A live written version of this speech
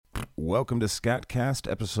Welcome to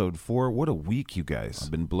SKATCAST episode 4. What a week, you guys.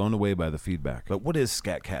 I've been blown away by the feedback. But what is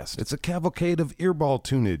SKATCAST? It's a cavalcade of earball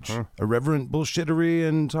tunage, irreverent bullshittery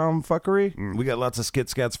and tomfuckery. We got lots of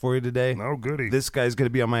skit-scats for you today. Oh, goody. This guy's going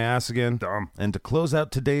to be on my ass again. Dumb. And to close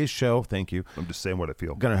out today's show, thank you. I'm just saying what I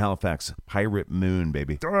feel. Gunnar Halifax, Pirate Moon,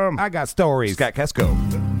 baby. Dumb. I got stories. SKATCAST, go.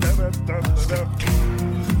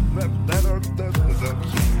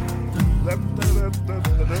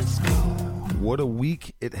 What a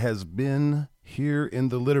week it has been here in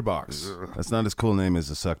the litter box. That's not as cool a name as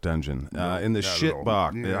the suck dungeon. In the shit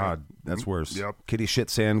box. Yeah, that's worse. Yep. Kitty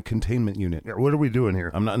shit sand containment unit. Yeah, what are we doing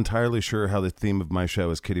here? I'm not entirely sure how the theme of my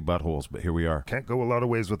show is kitty buttholes, but here we are. Can't go a lot of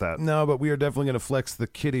ways with that. No, but we are definitely going to flex the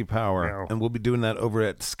kitty power. No. And we'll be doing that over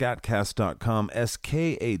at SKATCAST.com,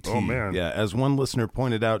 S-K-A-T. Oh, man. Yeah, as one listener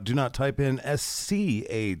pointed out, do not type in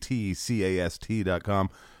SKATCAST.com.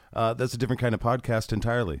 That's a different kind of podcast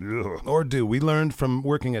entirely. Ugh. Or do. We learned from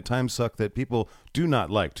working at Time Suck that people do not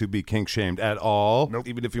like to be kink-shamed at all. Nope.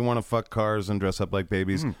 Even if you want to fuck cars and dress up like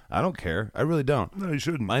babies. I don't care. I really don't. No, you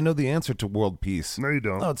shouldn't. I know the answer to world peace. No, you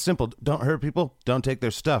don't. No, it's simple. Don't hurt people. Don't take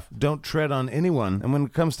their stuff. Don't tread on anyone. And when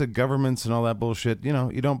it comes to governments and all that bullshit, you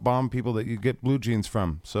know, you don't bomb people that you get blue jeans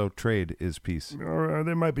from. So trade is peace. Or,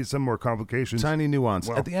 there might be some more complications. Tiny nuance.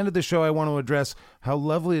 Well, At the end of the show, I want to address how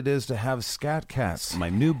lovely it is to have SKATCAST, my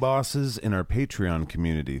new bosses in our Patreon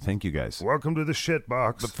community. Thank you guys. Welcome to the shit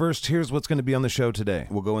box. But first, here's what's going to be on the show today.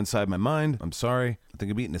 We'll go inside my mind. I'm sorry. I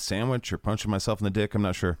think I'm eating a sandwich or punching myself in the dick. I'm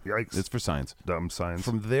not sure. Yikes. It's for science. Dumb science.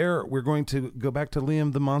 From there, we're going to go back to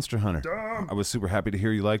Liam the Monster Hunter. Dumb. I was super happy to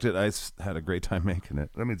hear you liked it. I had a great time making it.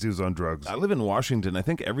 That means he was on drugs. I live in Washington. I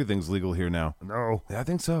think everything's legal here now. No. Yeah, I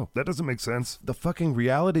think so. That doesn't make sense. The fucking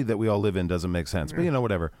reality that we all live in doesn't make sense. But you know,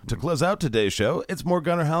 whatever. To close out today's show, it's more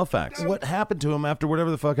Gunnar Halifax. What happened to him after whatever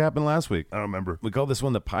the fuck happened last week? I don't remember. We call this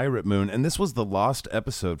one the Pirate Moon, and this was the lost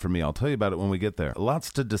episode for me. I'll tell you about it when we get there.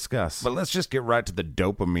 Lots to discuss. But let's just get right to the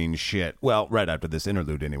dopamine shit. Well, right after this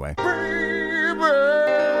interlude anyway. This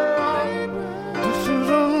is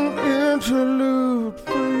an interlude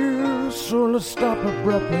for you, so let's stop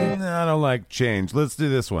abruptly. Nah, I don't like change. Let's do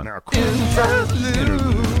this one. Now, cool.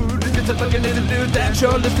 Interlude. It's a fucking interlude that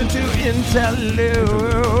you're listening to.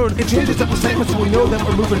 Interlude. It changes up the segment so we know that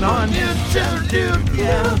we're moving on. Interlude,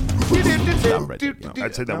 yeah. Stop right there. No,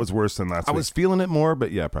 I'd say that was worse than last I week. was feeling it more,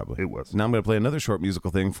 but yeah, probably. It was. Now I'm going to play another short musical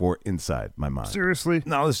thing for Inside My Mind. Seriously?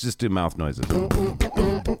 No, let's just do mouth noises. I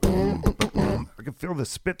can feel the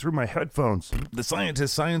spit through my headphones. The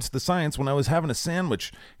scientist science the science when I was having a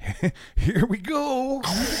sandwich. Here we go.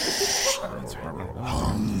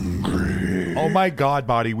 Hungry. Oh my God,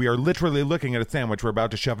 body. We are literally looking at a sandwich we're about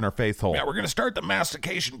to shove in our face hole. Yeah, we're going to start the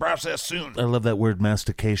mastication process soon. I love that word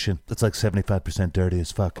mastication. That's like 75% dirty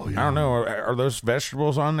as fuck. I don't know. Are those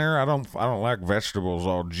vegetables on there? I don't like vegetables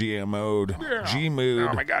all GMO'd. G-mood.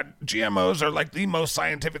 Oh my God, GMOs are like the most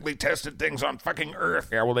scientifically tested things on fucking Earth.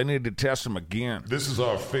 Yeah, well, they need to test them again. This is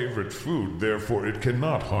our favorite food, therefore it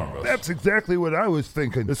cannot harm us. That's exactly what I was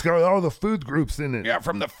thinking. It's got all the food groups in it. Yeah,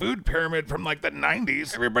 from the food pyramid from like the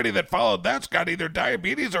 90s, everybody that followed that's got either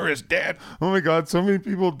diabetes or is dead. Oh my God, so many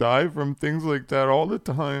people die from things like that all the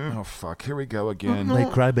time. Oh fuck, here we go again. Hey,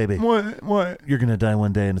 crybaby. What? You're gonna die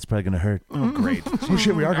one day and it's probably gonna hurt. Oh, great. Oh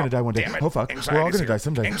shit, we are gonna die one day. Damn it. Oh fuck, Anxiety's we're all gonna here. die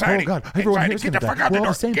someday. Anxiety. Oh God, everyone Anxiety. here's Get gonna the die. fuck out We're the all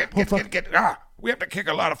door. the same. Oh fuck. Get. We have to kick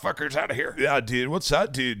a lot of fuckers out of here. Yeah, dude. What's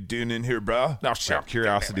that dude doing in here, bro? No, shit.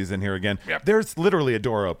 Curiosity's in here again. Yep. There's literally a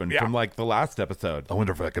door open Yeah. from like the last episode. I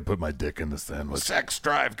wonder if I could put my dick in the sandwich. Sex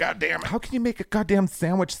drive, goddammit. How can you make a goddamn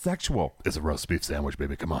sandwich sexual? It's a roast beef sandwich,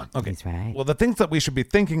 baby. Come on. Okay. That's right. Well, the things that we should be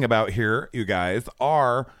thinking about here, you guys,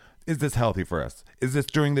 are... Is this healthy for us? Is this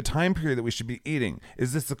during the time period that we should be eating?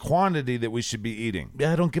 Is this the quantity that we should be eating?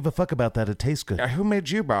 Yeah, I don't give a fuck about that. It tastes good. Yeah, who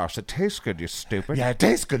made you, boss? It tastes good, you stupid. Yeah, it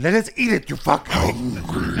tastes good. Let us eat it, you fuck.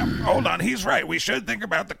 Hold on, he's right. We should think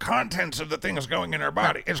about the contents of the things going in our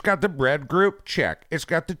body. It's got the bread group, check. It's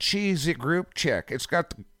got the cheesy group, check. It's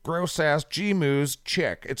got the gross-ass G-moos,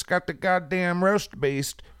 check. It's got the goddamn roast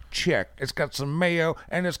beast, check. It's got some mayo,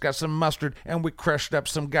 and it's got some mustard, and we crushed up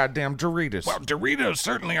some goddamn Doritos. Well, Doritos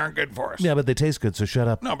certainly aren't good for us. Yeah, but they taste good, so shut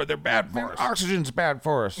up. No, but they're bad for us. Oxygen's bad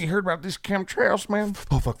for us. You heard about these chemtrails, man?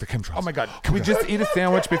 Oh, fuck the chemtrails. Oh my God. Can we just eat a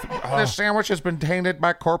sandwich before... This sandwich has been tainted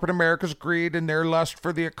by corporate America's greed and their lust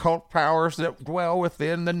for the occult powers that dwell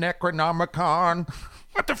within the Necronomicon.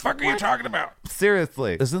 What the fuck are you talking about?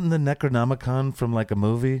 Seriously. Isn't the Necronomicon from like a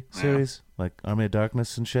movie series? Like Army of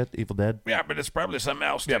Darkness and shit? Evil Dead? Yeah, but it's probably something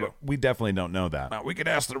else, too. Yeah, but we definitely don't know that. We could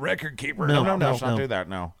ask the record keeper. No, Let's not do that,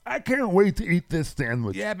 no. I can't wait to eat this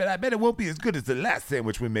sandwich. Yeah, but I bet it won't be as good as the last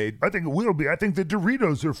sandwich we made. I think it will be. I think the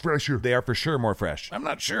Doritos are fresher. They are for sure more fresh. I'm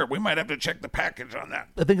not sure. We might have to check the package on that.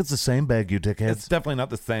 I think it's the same bag, you dickheads. It's definitely not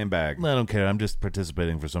the same bag. I don't care. I'm just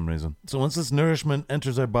participating for some reason. So once this nourishment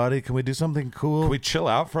enters our body, can we do something cool? Can we chill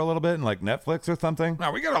out for a little bit and like Netflix or something? No,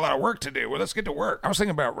 we got a lot of work to do. Well, let's get to work. I was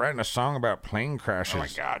thinking about writing a song about plane crashes. Oh, my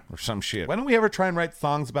God. Or some shit. Why don't we ever try and write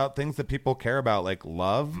songs about things that people care about, like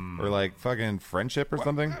love or like fucking friendship or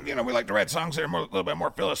something? You know, we like to write songs that are a little bit more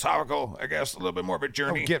philosophical, I guess, a little bit more of a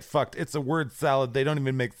journey. Oh, get fucked. It's a word salad. They don't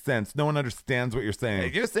even make sense. No one understands what you're saying.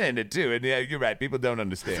 Hey, you're saying it too, and yeah, you're right. People don't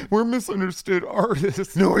understand. We're misunderstood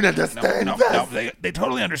artists. No one understands No, they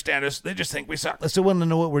totally understand us. They just think we suck. I still want to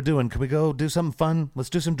know what we're doing. Can we go do something fun? Let's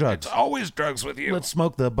do some drugs. It's always drugs with you. Let's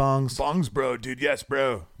smoke the bongs. Bongs, bro, dude. Yes,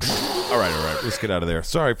 bro. All right. Let's get out of there.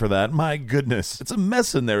 Sorry for that. My goodness. It's a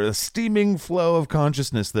mess in there. A steaming flow of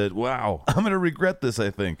consciousness that, wow, I'm going to regret this, I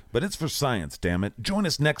think. But it's for science, damn it. Join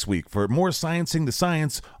us next week for more Sciencing the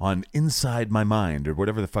Science on Inside My Mind, or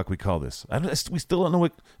whatever the fuck we call this. We still don't know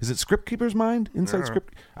what... Is it Script Keeper's Mind? Inside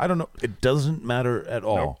Script... I don't know. It doesn't matter at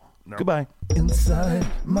all. No. Goodbye. Inside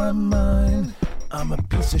my mind, I'm a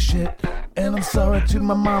piece of shit, and I'm sorry to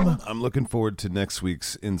my mama. I'm looking forward to next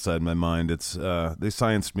week's Inside My Mind. It's they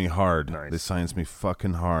scienced me hard. Nice. They scienced me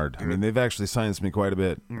fucking hard. I mean, they've actually scienced me quite a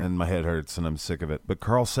bit, and my head hurts, and I'm sick of it. But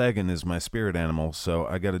Carl Sagan is my spirit animal, so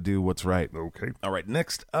I got to do what's right. Okay. All right,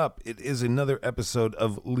 next up, it is another episode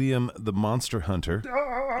of Liam the Monster Hunter.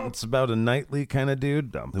 It's about a knightly kind of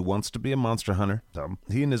dude who wants to be a monster hunter.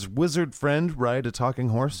 He and his wizard friend ride a talking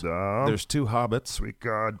horse. There's 2 hobbits. Sweet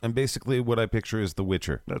God. And basically what I picture is The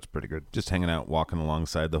Witcher. That's pretty good. Just hanging out, walking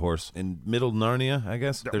alongside the horse. In Middle-Narnia, I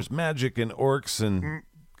guess. There's magic and orcs and...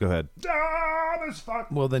 Go ahead. That's fun.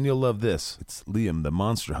 Well, then you'll love this. It's Liam the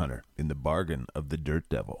Monster Hunter in the bargain of the Dirt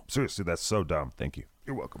Devil. Seriously, that's so dumb. Thank you.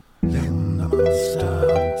 You're welcome. Liam the Monster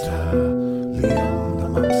Hunter. Liam the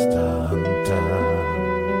Monster Hunter.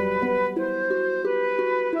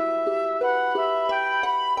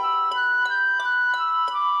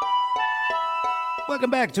 Welcome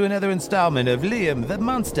back to another installment of Liam the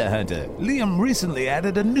Monster Hunter. Liam recently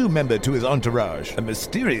added a new member to his entourage, a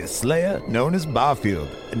mysterious slayer known as Barfield.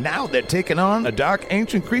 And now they're taking on a dark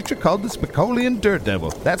ancient creature called the Spicolian Dirt Devil.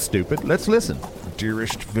 That's stupid. Let's listen.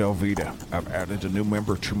 Dearest Velveeta, I've added a new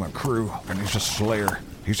member to my crew, and he's a slayer.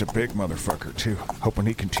 He's a big motherfucker, too. Hoping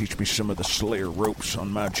he can teach me some of the slayer ropes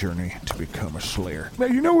on my journey to become a slayer. Now,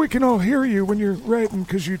 you know we can all hear you when you're writing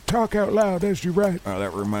because you talk out loud as you write. Oh,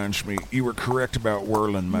 that reminds me. You were correct about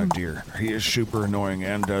Whirlin, my dear. He is super annoying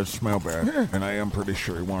and does smell bad. Yeah. And I am pretty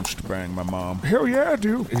sure he wants to bang my mom. Hell yeah, I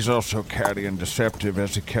do. He's also catty and deceptive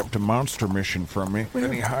as he kept a monster mission from me.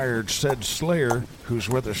 Then he hired said slayer, who's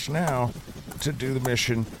with us now, to do the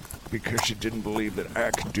mission because she didn't believe that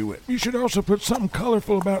I could do it. You should also put something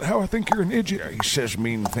colorful about how I think you're an idiot. Yeah, he says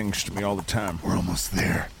mean things to me all the time. We're almost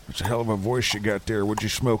there. It's a hell of a voice you got there. Would you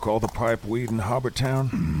smoke all the pipe weed in Hobbit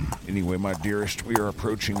Town? Anyway, my dearest, we are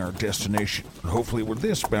approaching our destination. Hopefully with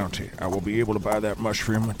this bounty, I will be able to buy that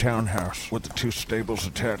mushroom townhouse with the 2 stables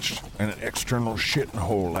attached and an external shitting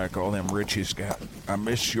hole like all them richies got. I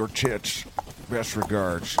miss your tits. Best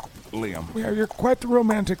regards, Liam. Yeah, you're quite the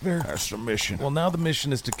romantic there. That's the mission. Well, now the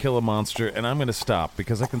mission is to kill a monster, and I'm going to stop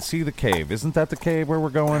because I can see the cave. Isn't that the cave where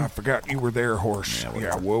we're going? I forgot you were there, horse.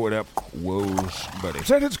 Yeah, whoa it up. Whoas, buddy. Is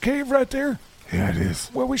that its cave right there? Yeah, it is.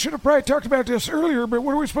 Well, we should have probably talked about this earlier, but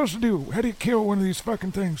what are we supposed to do? How do you kill one of these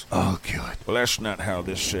fucking things? I'll kill it. Well, that's not how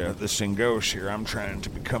this thing goes here. I'm trying to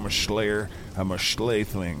become a slayer. I must slay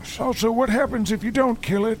things. Also, what happens if you don't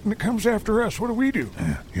kill it and it comes after us? What do we do?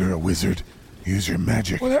 You're a wizard. Use your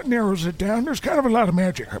magic. Well, that narrows it down. There's kind of a lot of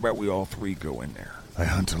magic. How about we all 3 go in there? I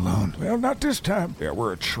hunt alone. Well, not this time. Yeah,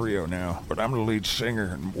 we're a trio now, but I'm the lead singer,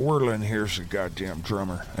 and Whirlin here's the goddamn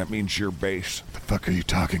drummer. That means you're bass. The fuck are you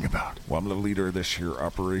talking about? Well, I'm the leader of this here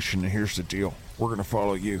operation, and here's the deal. We're gonna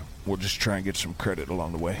follow you. We'll just try and get some credit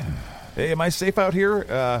along the way. Hey, am I safe out here?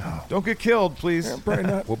 Don't get killed, please. Yeah, probably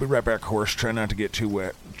not. We'll be right back, horse. Try not to get too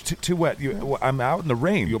wet. Too wet. I'm out in the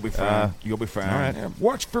rain. You'll be fine. You'll be fine. All right. Yeah,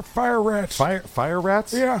 watch for fire rats. Fire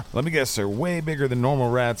rats? Yeah. Let me guess, they're way bigger than normal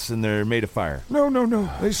rats and they're made of fire. No.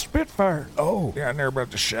 They spit fire. Oh. Yeah, and they're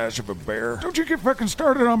about the size of a bear. Don't you get fucking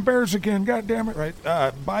started on bears again, goddammit.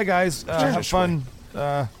 Right. Bye, guys. Have fun.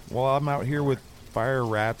 While I'm out here with fire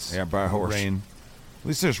rats. Yeah, bye, horse. Rain. At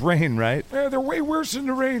least there's rain, right? Yeah, they're way worse in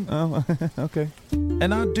the rain. Oh, okay.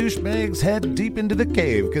 And our douchebags head deep into the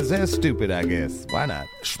cave, because they're stupid, I guess. Why not?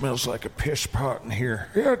 Smells like a piss pot in here.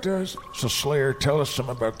 Yeah, it does. So, Slayer, tell us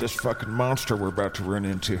something about this fucking monster we're about to run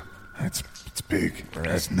into. It's big. It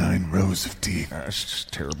has 9 rows of teeth. That's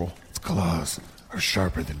just terrible. Its claws are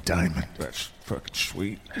sharper than diamond. That's fucking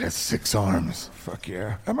sweet. It has 6 arms. Fuck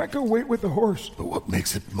yeah. I might go wait with the horse. But what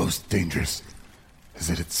makes it most dangerous is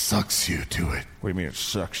that it sucks you to it. What do you mean it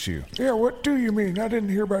sucks you? Yeah, what do you mean? I didn't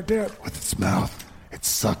hear about that. With its mouth, it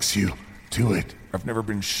sucks you to it. I've never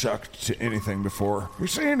been sucked to anything before. You're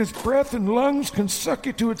saying its breath and lungs can suck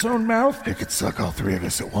you to its own mouth? It could suck all 3 of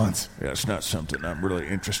us at once. Yeah, it's not something I'm really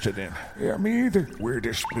interested in. Yeah, me either.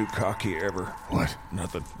 Weirdest bukkake ever. What?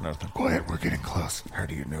 Nothing. Quiet, we're getting close. How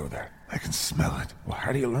do you know that? I can smell it. Well,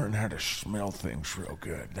 how do you learn how to smell things real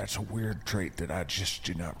good? That's a weird trait that I just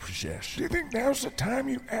do not possess. Do you think now's the time,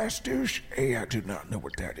 you ass douche? A, I do not know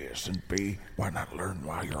what that is. And B, why not learn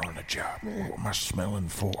while you're on the job? What am I smelling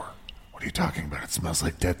for? What are you talking about? It smells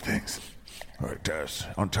like dead things. Oh, it does.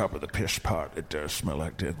 On top of the piss pot, it does smell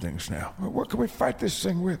like dead things now. Well, what can we fight this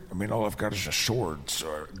thing with? I mean, all I've got is a sword.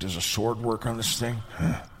 So does a sword work on this thing?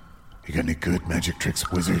 Huh. You got any good magic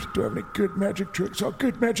tricks, wizard? Do I have any good magic tricks? I'll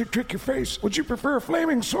good magic trick your face. Would you prefer a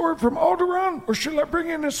flaming sword from Alderaan? Or shall I bring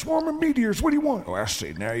in a swarm of meteors? What do you want? Oh, I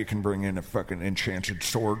see. Now you can bring in a fucking enchanted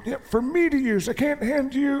sword. Yeah, for me to use. I can't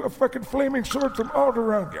hand you a fucking flaming sword from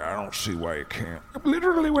Alderaan. Yeah, I don't see why you can't.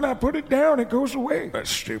 Literally, when I put it down, it goes away. That's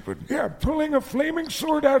stupid. Yeah, pulling a flaming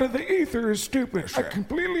sword out of the ether is stupid. That's I right.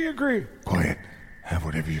 completely agree. Quiet. Have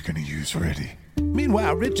whatever you're gonna use ready.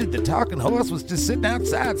 Meanwhile, Richard the talking horse was just sitting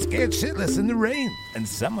outside, scared shitless in the rain, and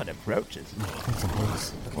someone approaches.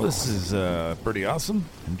 Well, this is pretty awesome.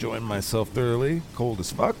 Enjoying myself thoroughly, cold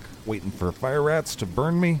as fuck, waiting for fire rats to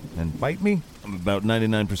burn me and bite me. I'm about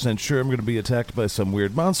 99% sure I'm going to be attacked by some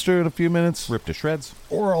weird monster in a few minutes, ripped to shreds,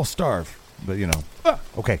 or I'll starve. But, you know.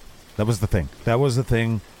 Okay, that was the thing. That was the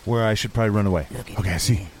thing where I should probably run away. Okay, I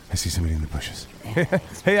see somebody in the bushes.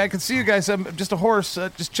 Hey, I can see you guys. I'm just a horse,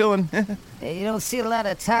 just chilling. You don't see a lot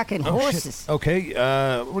of talking horses. Okay,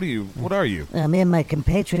 what are you? Me and my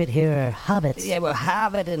compatriot here are hobbits. Yeah, we're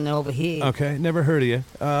hobbiting over here. Okay, never heard of you.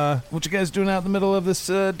 What you guys doing out in the middle of this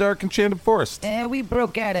dark enchanted forest? We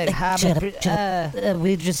broke out at Hobbit. Shut up.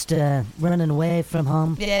 We're just running away from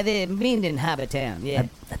home. Yeah, they're mean in Hobbit Town, yeah.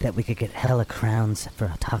 I bet we could get hella crowns for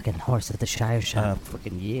a talking horse at the Shire shop.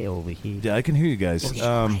 Fucking yeah over here. Yeah, I can hear you guys.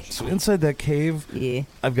 So inside that cave, Yeah.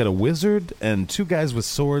 I've got a wizard and 2 guys with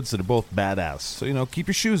swords that are both badass. So, you know, keep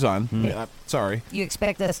your shoes on. Sorry. You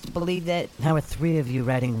expect us to believe that? How are 3 of you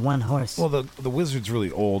riding one horse? Well, the wizard's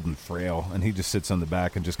really old and frail, and he just sits on the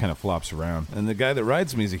back and just kind of flops around. And the guy that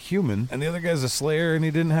rides me is a human, and the other guy's a slayer, and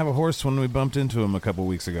he didn't have a horse when we bumped into him a couple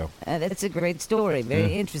weeks ago. That's a great story.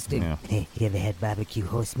 Very interesting. Yeah. Hey, you ever had barbecue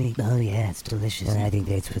horse meat? Oh, yeah, it's delicious. I think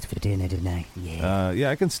that's what's for dinner tonight. Yeah. Yeah,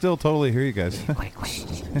 I can still totally hear you guys.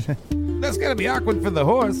 Quiet. That's gotta be awkward for the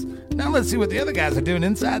horse. Now let's see what the other guys are doing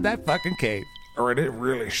inside that fucking cave. All right, it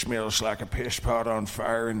really smells like a piss pot on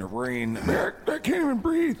fire in the rain. I can't even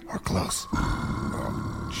breathe. We're close.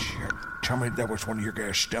 Oh, shit. Tell me that was one of your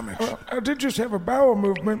guys' stomachs. I did just have a bowel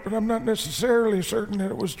movement, but I'm not necessarily certain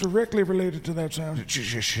that it was directly related to that sound. Did you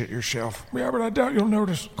just shit yourself? Yeah, but I doubt you'll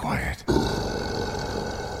notice. Quiet.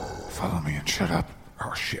 Follow me and shut up.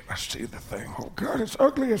 Oh, shit, I see the thing. Oh, God, it's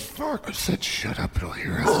ugly as fuck. I said shut up, it'll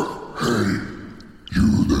hear us.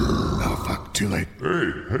 You there. Oh, fuck, too late.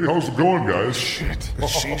 Hey, how's it going, guys? Shit.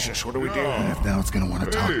 Jesus, what do we do? And if now it's gonna want to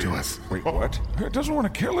talk to us. Wait, what? It doesn't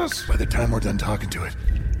want to kill us. By the time we're done talking to it,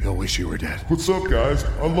 you'll wish you were dead. What's up, guys?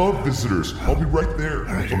 I love visitors. I'll be right there.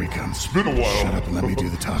 All right, here he comes. It's been a while. Shut up and let me do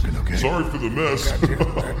the talking, okay? Sorry for the mess.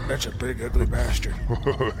 That's a big, ugly bastard.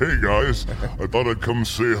 Hey, guys. I thought I'd come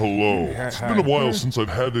say hello. It's been a while since I've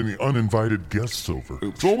had any uninvited guests over.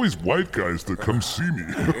 It's always white guys that come see me.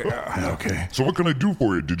 Okay. So what can I do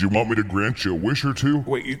for you? Did you want me to grant you a wish or two?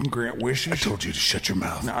 Wait, you can grant wishes? I told you to shut your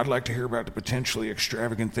mouth. Now, I'd like to hear about the potentially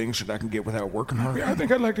extravagant things that I can get without working hard. Yeah, I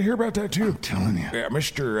think I'd like to hear about that, too. I'm telling you. Yeah,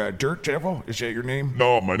 Mr. Dirt Devil, is that your name?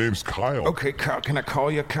 No, my name's Kyle. Okay, Kyle, can I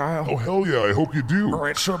call you Kyle? Oh, hell yeah, I hope you do. All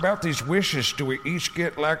right, so about these wishes, do we each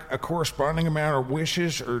get like a corresponding amount of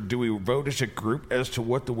wishes, or do we vote as a group as to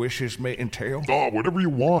what the wishes may entail? Oh, whatever you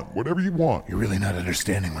want. Whatever you want. You're really not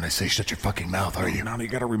understanding when I say shut your fucking mouth, are you? Now, you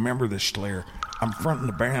gotta remember this, Slayer. I'm fronting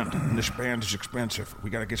the band, and this band is expensive. We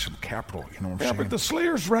gotta get some capital, you know what I'm Yeah, saying? but the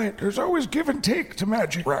Slayer's right. There's always give and take to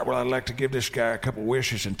magic. Right, well, I'd like to give this guy a couple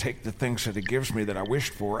wishes and take the things that he gives me that I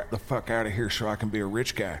wished for the fuck out of here so I can be a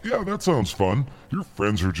rich guy. Yeah, that sounds fun. Your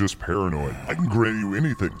friends are just paranoid. I can grant you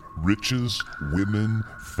anything. Riches, women,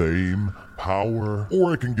 fame, power,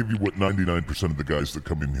 or I can give you what 99% of the guys that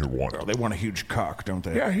come in here want. Oh, they want a huge cock, don't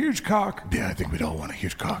they? Yeah, a huge cock. Yeah, I think we'd all want a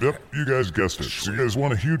huge cock. Yep, you guys guessed it. So you guys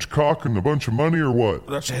want a huge cock and a bunch of money or what?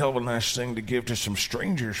 That's a hell of a nice thing to give to some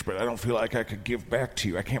strangers, but I don't feel like I could give back to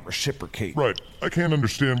you. I can't reciprocate. Right, I can't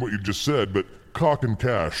understand what you just said, but cock and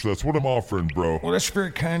cash, that's what I'm offering, bro. Well, that's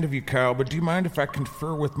very kind of you, Kyle, but do you mind if I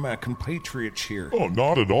confer with my compatriots here? Oh,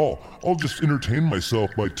 not at all. I'll just entertain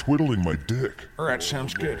myself by twiddling my dick. All right,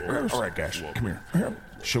 sounds good. All right, guys, come here.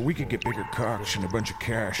 So we could get bigger cocks and a bunch of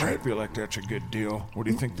cash. I feel like that's a good deal. What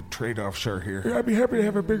do you think the trade-offs are here? Yeah, I'd be happy to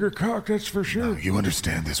have a bigger cock, that's for sure. No, you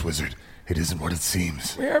understand this, wizard. It isn't what it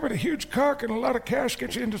seems. Yeah, but a huge cock and a lot of cash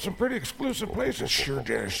gets you into some pretty exclusive places. Sure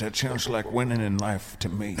does. That sounds like winning in life to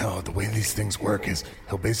me. No, the way these things work is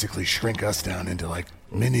he'll basically shrink us down into like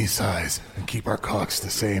mini size and keep our cocks the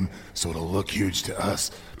same so it'll look huge to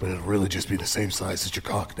us, but it'll really just be the same size as your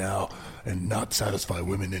cock now and not satisfy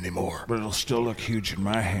women anymore. But it'll still look huge in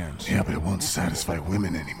my hands. Yeah, but it won't satisfy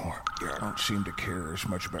women anymore. Yeah, I don't seem to care as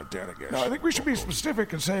much about that, I guess. No, I think we should be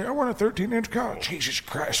specific and say, I want a 13-inch cock. Jesus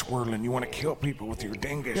Christ, Whirlin, you want to kill people with your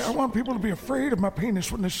dingus? Yeah, I want people to be afraid of my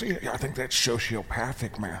penis when they see it. Yeah, I think that's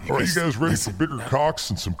sociopathic, man. Are you guys ready for bigger cocks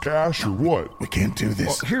and some cash or what? We can't do Well,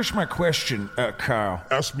 this. here's my question, Kyle.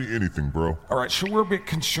 Ask me anything, bro. All right, so we're a bit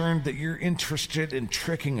concerned that you're interested in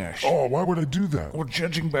tricking us. Oh, why would I do that? Well,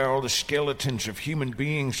 judging by all the skeletons of human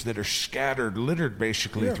beings that are scattered, littered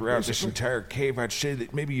basically throughout this entire cave, I'd say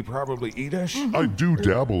that maybe you probably eat us. I do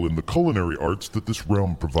dabble in the culinary arts that this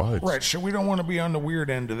realm provides. Right, so we don't want to be on the weird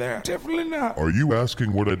end of that. Definitely not. Are you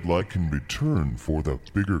asking what I'd like in return for the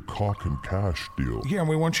bigger cock and cash deal? Yeah, and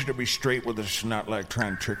we want you to be straight with us, not like try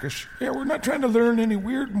and trick us. Yeah, we're not trying to learn any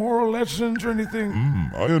weird moral lessons or anything.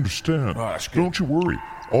 I understand. Oh, that's good. Don't you worry.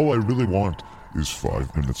 All I really want is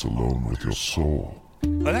 5 minutes alone with your soul.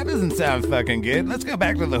 Well, that doesn't sound fucking good. Let's go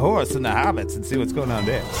back to the horse and the hobbits and see what's going on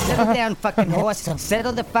there. Settle down, fucking horse.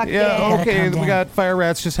 Settle the fuck Yeah, down. okay, calm we got fire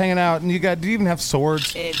rats just hanging out, and do you even have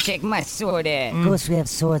swords? Check my sword out. Of course we have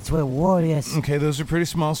swords, we're warriors. Okay, those are pretty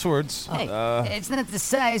small swords. Hey, it's not the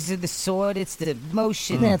size of the sword, it's the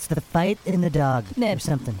motion. That's the fight in the dog. Or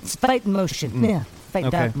something. It's fight in motion. Yeah. Fight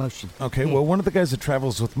Okay. dog motion. Okay, well, one of the guys that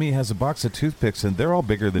travels with me has a box of toothpicks, and they're all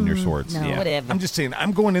bigger than your swords. no, whatever. I'm just saying,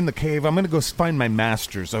 I'm going in the cave. I'm going to go find my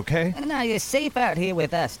masters, okay? No, you're safe out here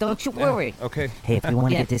with us. Don't you worry. Okay. Hey, if we want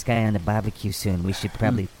to Yeah. get this guy on the barbecue soon, we should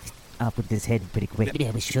probably off with his head pretty quick.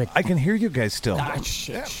 Yeah, we should. I can hear you guys still. Ah,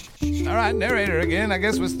 shit. All right, narrator again. I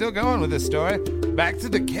guess we're still going with this story. Back to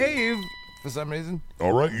the cave for some reason.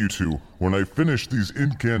 All right, you two. When I finish these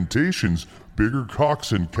incantations, bigger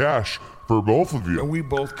cocks and cash for both of And you. we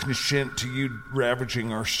both consent to you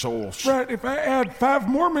ravaging our souls. Right, if I add 5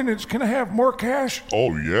 more minutes, can I have more cash?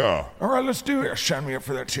 Oh, yeah. All right, let's do Yeah, it. sign me up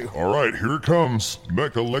for that too. All right, here it comes.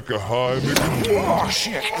 Mecca lecca high. Oh,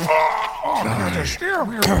 shit. Oh, God, there's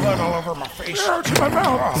blood all over my face. Yeah, it's my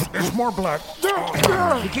mouth. Oh, there's more blood.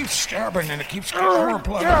 Yeah. He keeps stabbing and it keeps getting more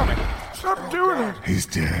blood on me. Stop doing it. He's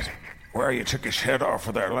dead. Well, you took his head off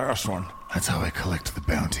for that last one. That's how I collect the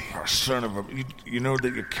bounty. Oh, son of a... You know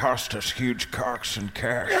that you cost us huge cocks and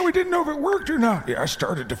cash. Yeah, we didn't know if it worked or not. Yeah, I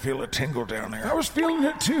started to feel a tingle down there. I was feeling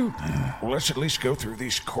it too. Well, let's at least go through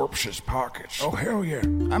these corpses' pockets. Oh, hell yeah.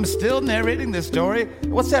 I'm still narrating this story.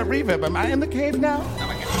 What's that reverb? Am I in the cave now?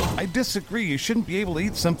 I disagree. You shouldn't be able to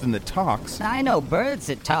eat something that talks. I know birds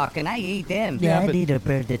that talk, and I eat them. Yeah, but- I'd eat a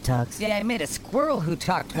bird that talks. Yeah, I met a squirrel who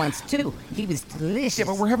talked once, too. He was delicious. Yeah,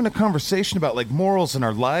 but we're having a conversation about like morals in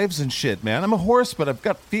our lives and shit, man. I'm a horse, but I've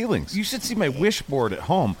got feelings. You should see my wish board at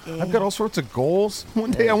home. I've got all sorts of goals.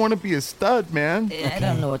 One day I want to be a stud, man. I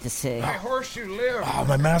don't know what to say. My horse, you live. Oh,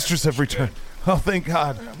 my masters have returned. Oh, thank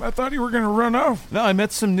God. I thought you were going to run off. No, I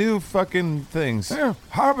met some new fucking things. Yeah,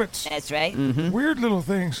 hobbits. That's right. Weird little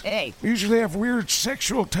things. Hey. Usually have weird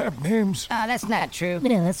sexual type names. Oh, that's not true.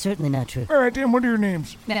 Yeah, that's certainly not true. All right, Dan, what are your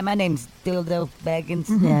names? Yeah, my name's Dildo Baggins.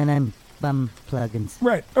 Yeah, and I'm bum plugins.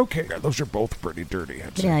 Right, okay. Yeah, those are both pretty dirty,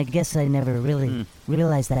 I'd say. Yeah, I guess I never really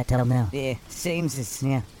realized that till now. Yeah, same's as.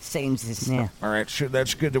 Yeah. Same's as. Yeah. All right, sure,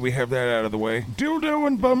 that's good that we have that out of the way. Dildo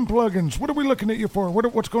and bum plugins. What are we looking at you for?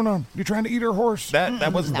 What's going on? You trying to eat our horse?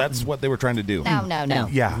 That wasn't. That's what they were trying to do. No.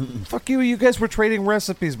 Yeah. Fuck you. You guys were trading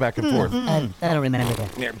recipes back and forth. I don't remember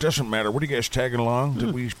that. Yeah, it doesn't matter. What are you guys tagging along?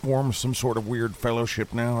 Did we form some sort of weird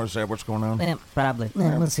fellowship now, or is that what's going on? Yeah, probably.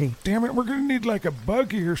 Yeah, we'll see. Damn it, we're going to need like a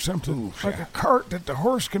buggy or something. Like a cart that the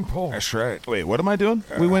horse can pull. That's right. Wait, what am I doing?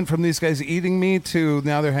 We went from these guys eating me to to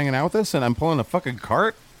now they're hanging out with us and I'm pulling a fucking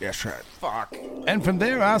cart? Yes, right. Fuck. And from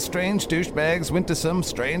there, our strange douchebags went to some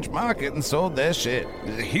strange market and sold their shit.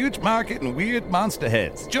 There's a huge market and weird monster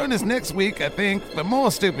heads. Join us next week, I think, for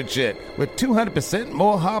more stupid shit with 200%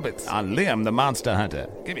 more hobbits on Liam the Monster Hunter.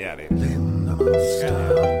 Get me out of here. Liam the Monster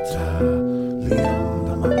Hunter. Liam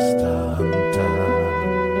the Monster Hunter.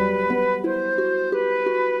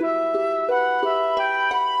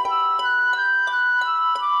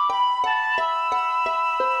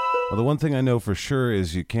 Well, the one thing I know for sure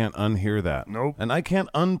is you can't unhear that. Nope. And I can't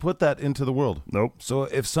unput that into the world. Nope. So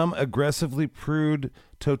if some aggressively prude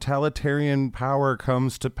totalitarian power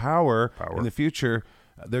comes to power in the future,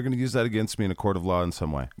 they're going to use that against me in a court of law in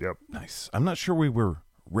some way. Yep. Nice. I'm not sure we were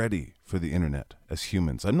ready for the internet as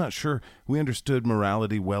humans. I'm not sure we understood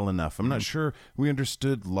morality well enough. I'm not sure we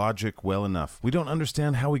understood logic well enough. We don't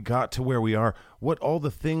understand how we got to where we are, what all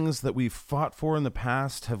the things that we fought for in the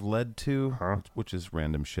past have led to, which is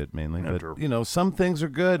random shit mainly. But, you know, some things are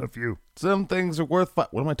good. A few. Some things are worth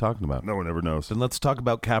What am I talking about? No one ever knows. Then let's talk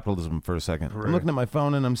about capitalism for a second. I'm looking at my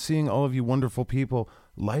phone and I'm seeing all of you wonderful people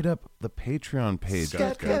light up the Patreon page.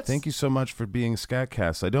 SKATCAST. Thank you so much for being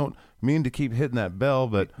SKATCAST. I don't mean to keep hitting that bell,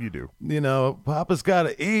 but You do. you know, Papa's got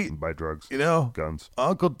to eat. Buy drugs. You know, Guns.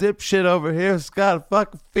 Uncle Dipshit over here's got to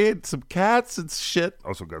fucking feed some cats and shit.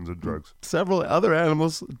 Also guns and drugs. Several other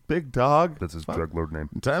animals. Big dog. That's his drug lord name.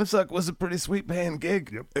 Time Suck was a pretty sweet paying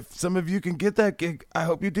gig. Yep. If some of you can get that gig, I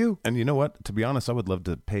hope you do. And you know what? To be honest, I would love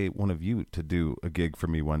to pay one of you to do a gig for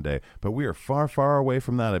me one day. But we are far, far away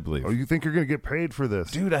from that, I believe. Oh, you think you're going to get paid for this?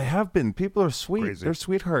 Dude, I have been. People are sweet. Crazy. They're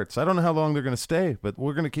sweethearts. I don't know how long they're going to stay, but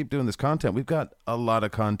we're going to keep doing this content. We've got a lot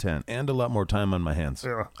of content and a lot more time on my hands.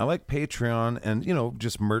 Yeah. I like Patreon and, you know,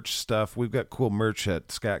 just merch stuff. We've got cool merch at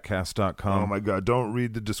SKATCAST.com. Oh my God, don't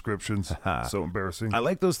read the descriptions. So embarrassing. I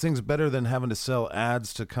like those things better than having to sell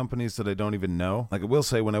ads to companies that I don't even know. Like I will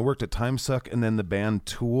say, when I worked at Time Suck and then the band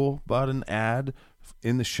Tool bought an ad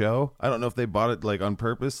in the show, I don't know if they bought it like on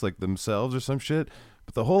purpose, like themselves or some shit,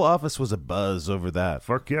 but the whole office was a buzz over that.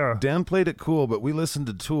 Fuck yeah. Dan played it cool, but we listened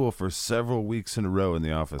to Tool for several weeks in a row in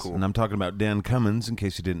the office. Cool. And I'm talking about Dan Cummins, in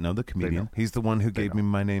case you didn't know, the comedian. He's the one who gave me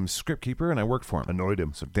my name Script Keeper, and I worked for him. Annoyed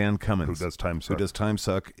him. So Dan Cummins. Who does Time Suck. Who does Time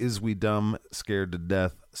Suck. Is We Dumb, Scared to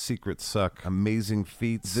Death, Secrets Suck, Amazing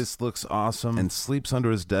Feats, This Looks Awesome, and sleeps under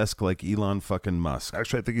his desk like Elon fucking Musk.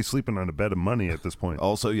 Actually, I think he's sleeping on a bed of money at this point.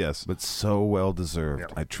 Also, yes, but so well deserved.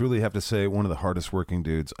 Yeah. I truly have to say, one of the hardest working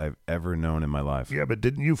dudes I've ever known in my life. Yeah, but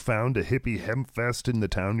didn't you found a hippie hemp fest in the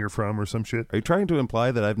town you're from or some shit? Are you trying to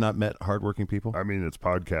imply that I've not met hardworking people? I mean, it's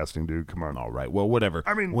podcasting, dude. Come on. All right. Well, whatever.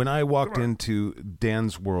 I mean, when I walked into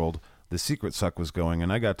Dan's world, the Secret Suck was going,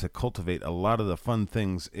 and I got to cultivate a lot of the fun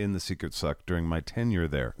things in the Secret Suck during my tenure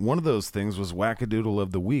there. One of those things was Wackadoodle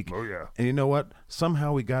of the Week. Oh, yeah. And you know what?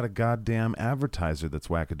 Somehow we got a goddamn advertiser that's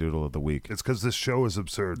Wackadoodle of the Week. It's because this show is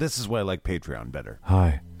absurd. This is why I like Patreon better.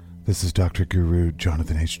 Hi, this is Dr. Guru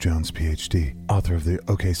Jonathan H. Jones, PhD, author of the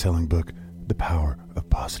okay-selling book, The Power of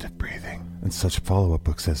Positive Breathing, and such follow-up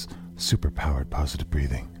books as Superpowered Positive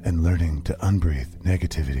Breathing and Learning to Unbreathe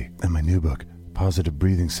Negativity, and my new book, Positive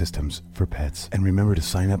Breathing Systems for Pets. And remember to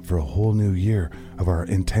sign up for a whole new year of our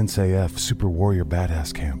Intense AF Super Warrior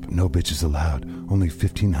Badass Camp. No bitches allowed, only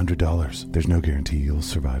 $1,500. There's no guarantee you'll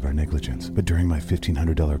survive our negligence, but during my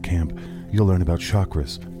 $1,500 camp, you'll learn about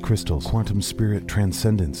chakras, crystals, quantum spirit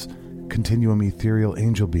transcendence, continuum ethereal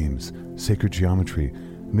angel beams, sacred geometry,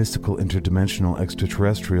 mystical interdimensional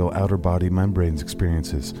extraterrestrial outer body membranes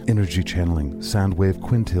experiences, energy channeling, sound wave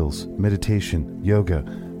quintiles, meditation, yoga,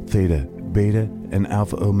 theta, beta, and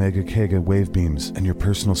alpha omega kega wave beams, and your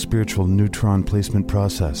personal spiritual neutron placement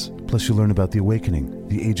process. Plus you'll learn about the awakening,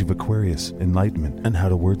 the age of Aquarius, enlightenment, and how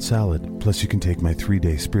to word salad. Plus you can take my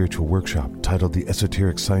 3-day spiritual workshop titled The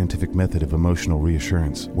Esoteric Scientific Method of Emotional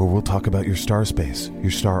Reassurance, where we'll talk about your star space,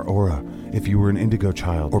 your star aura, if you were an indigo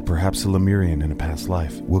child, or perhaps a Lemurian in a past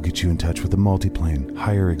life. We'll get you in touch with the multiplane,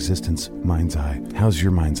 higher existence, mind's eye. How's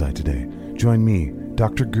your mind's eye today? Join me,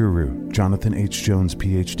 Dr. Guru, Jonathan H. Jones,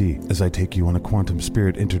 PhD, as I take you on a quantum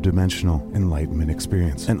spirit interdimensional enlightenment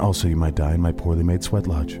experience. And also you might die in my poorly made sweat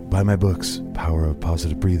lodge. Buy my books, Power of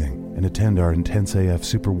Positive Breathing, and attend our Intense AF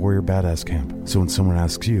Super Warrior Badass Camp. So when someone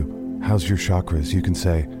asks you, how's your chakras, you can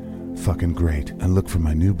say, fucking great. And look for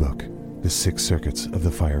my new book, The 6 Circuits of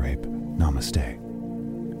the Fire Ape. Namaste.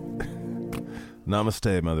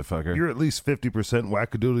 Namaste, motherfucker. You're at least 50%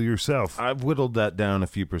 wackadoodle yourself. I've whittled that down a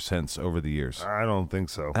few percents over the years. I don't think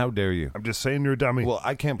so. How dare you? I'm just saying you're a dummy. Well,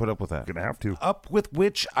 I can't put up with that. You're gonna have to. Up with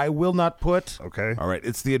which I will not put. Okay. All right.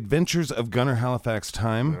 It's the adventures of Gunnar Halifax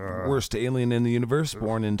Time, worst alien in the universe,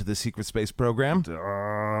 born into the secret space program.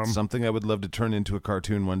 Dumb. Something I would love to turn into a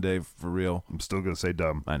cartoon one day, for real. I'm still going to say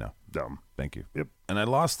dumb. I know. Dumb. Thank you. Yep. And I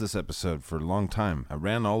lost this episode for a long time. I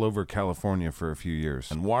ran all over California for a few years.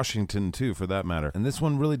 And Washington, too, for that matter. And this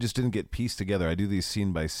one really just didn't get pieced together. I do these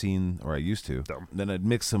scene by scene, or I used to. Dumb. Then I'd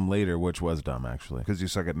mix them later, which was dumb, actually. Because you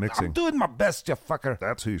suck at mixing. I'm doing my best, you fucker.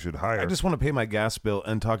 That's who you should hire. I just want to pay my gas bill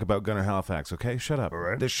and talk about Gunnar Halifax, okay? Shut up. All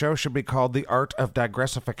right. This show should be called The Art of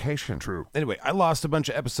Digressification. True. Anyway, I lost a bunch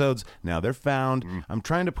of episodes. Now they're found. I'm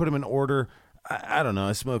trying to put them in order. I don't know.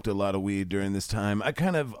 I smoked a lot of weed during this time. I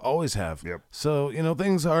kind of always have. Yep. So,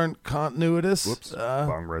 things aren't continuous. Whoops.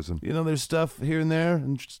 Bong resin. There's stuff here and there,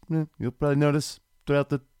 and just, you'll probably notice throughout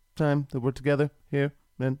the time that we're together here.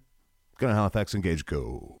 And Gunnar Halifax, engage,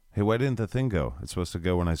 go. Hey, why didn't the thing go? It's supposed to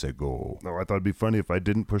go when I say go. No, I thought it'd be funny if I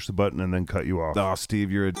didn't push the button and then cut you off. Oh,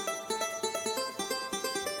 Steve, you're a...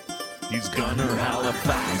 He's Gunnar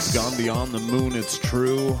Halifax. He's gone beyond the moon, it's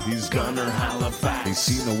true. He's Gunnar Halifax. He's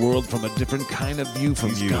seen the world from a different kind of view from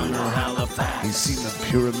you. He's Gunnar Halifax. He's seen the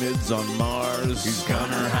pyramids on Mars. He's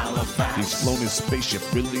Gunnar Halifax. He's flown his spaceship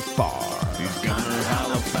really far. He's Gunnar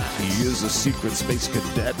Halifax. He is a secret space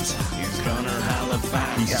cadet. He's Gunnar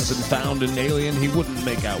Halifax. He hasn't found an alien he wouldn't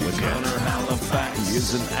make out with. Gunnar Halifax. He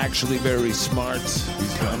isn't actually very smart.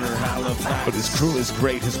 He's Gunnar Halifax. But his crew is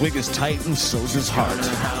great. His wig is tight and so's his heart.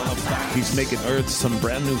 Gunnar Halifax. He's making Earth some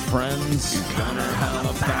brand new friends. He's Gunnar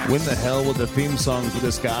Halifax. When the hell will the theme song for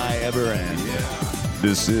this guy ever end? Yeah.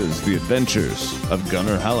 This is the adventures of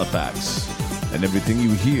Gunnar Halifax. And everything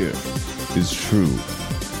you hear is true.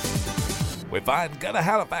 We find Gunnar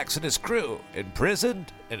Halifax and his crew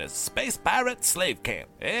imprisoned in a space pirate slave camp.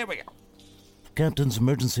 Here we go. Captain's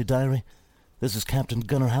emergency diary. This is Captain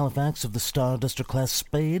Gunnar Halifax of the Starduster-class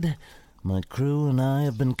Spade. My crew and I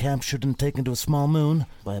have been captured and taken to a small moon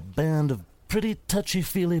by a band of pretty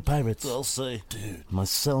touchy-feely pirates, I'll say. Dude. My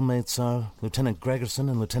cellmates are Lieutenant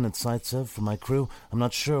Gregerson and Lieutenant Zaitsev from my crew. I'm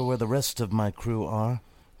not sure where the rest of my crew are,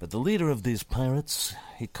 but the leader of these pirates,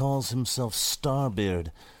 he calls himself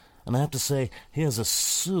Starbeard. And I have to say, he has a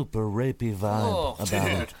super rapey vibe about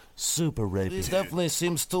him. Super rapey. He definitely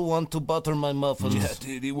seems to want to butter my muffins. Yeah,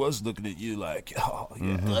 dude, he was looking at you like, oh,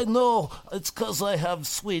 yeah. I know. It's 'cause I have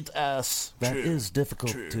sweet ass. That is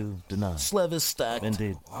difficult to deny. Slev is stacked.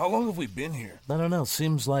 Indeed. How long have we been here? I don't know.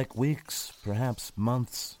 Seems like weeks, perhaps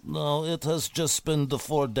months. No, it has just been the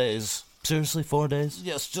 4 days. Seriously, 4 days?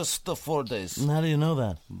 Yes, just the 4 days. And how do you know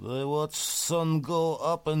that? I watch sun go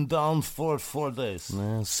up and down for 4 days.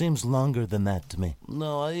 Seems longer than that to me.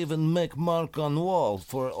 No, I even make mark on wall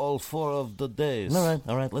for all 4 of the days. All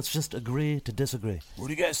right, let's just agree to disagree. Where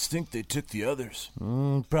do you guys think they took the others?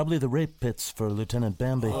 Probably the rape pits for Lieutenant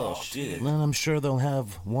Bambi. Oh, shit. And I'm sure they'll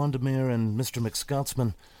have Wandamir and Mr.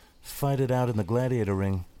 McScotsman fight it out in the gladiator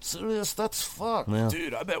ring. Serious? That's fucked. Yeah.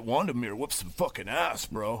 Dude, I bet Wandamir whoops some fucking ass,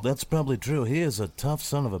 bro. That's probably true. He is a tough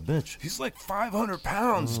son of a bitch. He's like 500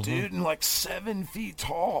 pounds, dude, and like 7 feet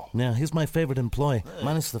tall. Yeah, he's my favorite employee,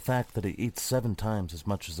 minus the fact that he eats 7 times as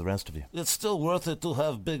much as the rest of you. It's still worth it to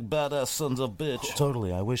have big badass sons of bitch.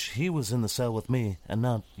 Totally. I wish he was in the cell with me and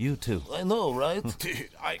not you two. I know, right? Dude,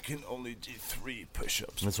 I can only do 3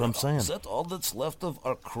 push-ups. That's what I'm saying. Is that all that's left of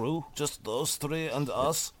our crew? Just those 3 and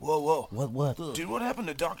us? Whoa. What? Dude, what happened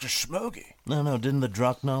to Dr. Smokey? No, didn't the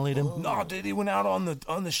Draknall eat him? No, dude, he went out on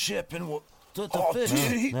the ship and... To fish.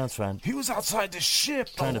 Dude, that's right. He was outside the ship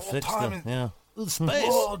trying the to whole fix time. Space.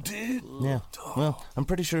 Whoa, dude. Yeah. Well, I'm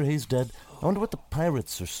pretty sure he's dead. I wonder what the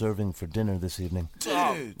pirates are serving for dinner this evening.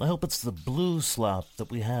 Dude. I hope it's the blue slop that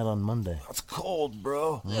we had on Monday. That's cold,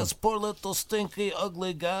 bro. Yes, poor little stinky,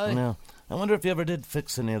 ugly guy. Yeah. I wonder if he ever did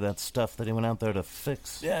fix any of that stuff that he went out there to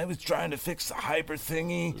fix. Yeah, he was trying to fix the hyper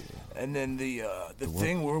thingy, and then the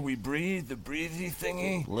thing where we breathe, the breathy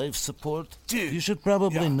thingy. Life support. Dude. You should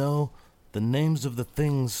probably know the names of the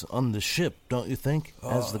things on the ship, don't you think?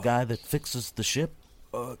 As the guy that fixes the ship?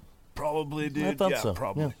 Probably, dude. I thought so.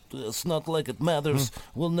 Probably. Yeah. It's not like it matters.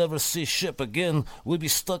 We'll never see ship again. We'll be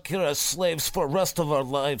stuck here as slaves for the rest of our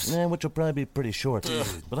lives. Yeah, which will probably be pretty short.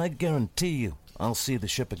 But I guarantee you, I'll see the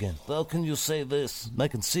ship again. How can you say this? I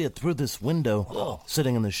can see it through this window,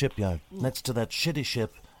 sitting in the shipyard, next to that shitty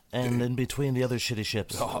ship, and in between the other shitty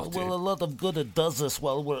ships. Well, a lot of good it does us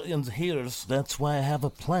while we're in here. That's why I have a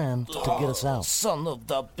plan to get us out. Son of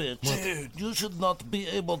that bitch. Dude. You should not be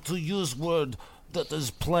able to use word that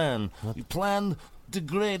is plan. You plan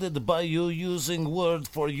degraded by you using word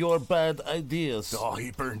for your bad ideas. Oh,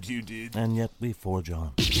 he burned you, dude. And yet we forge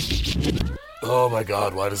on. Oh my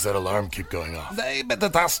god, why does that alarm keep going off? They bet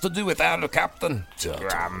it has to do with our captain.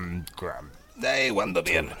 Grum. Hey,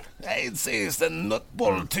 Wonderbeer. I'd say it's the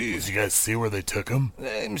nutball too. Did you guys see where they took him?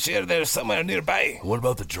 I'm sure they're somewhere nearby. What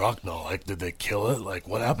about the Drachnol? Like, did they kill it? Like,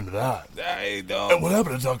 what happened to that? I don't... And what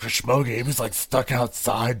happened to Dr. Schmoggy? He was, like, stuck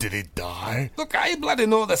outside. Did he die? Look, I bloody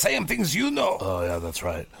know the same things you know. Oh, yeah, that's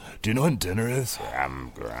right. Do you know when dinner is?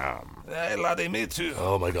 Gram. Hey, laddie, me too.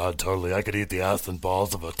 Oh, my God, totally. I could eat the ass and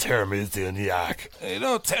balls of a Teramesian yak. You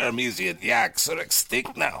know, Teramesian yaks are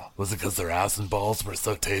extinct now. Was it because their ass and balls were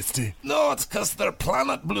so tasty? No, it's because their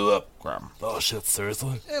planet blew up. Oh, shit,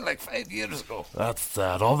 seriously? Yeah, like 5 years ago. That's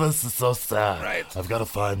sad. All this is so sad. Right. I've got to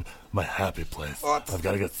find my happy place. What? I've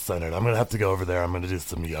got to get centered. I'm going to have to go over there. I'm going to do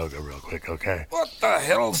some yoga real quick, okay? What the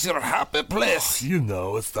hell's your happy place? You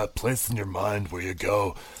know, it's that place in your mind where you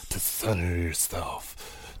go to center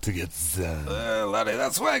yourself, to get zen. Laddie,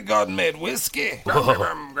 that's why God made whiskey.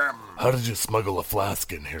 How did you smuggle a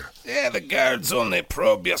flask in here? Yeah, the guards only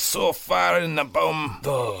probe you so far in the bum.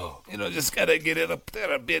 Oh. You know, just gotta get it up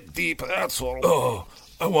there a bit deep, that's all. Oh,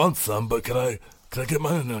 I want some, but can I get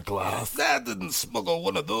mine in a glass? I didn't smuggle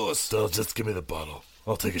one of those. Still, just give me the bottle.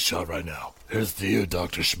 I'll take a shot right now. Here's to you,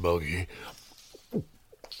 Dr. Schmoggy.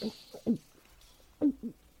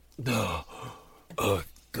 Oh,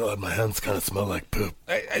 God, my hands kind of smell like poop.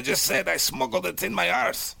 I just said I smuggled it in my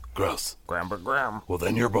arse. Gross. Gram. Well,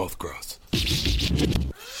 then you're both gross.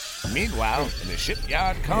 Meanwhile, in the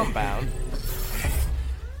shipyard compound...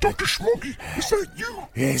 Dr. Schmoggy, is that you?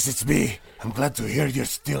 Yes, it's me. I'm glad to hear you're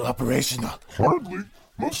still operational. Hardly.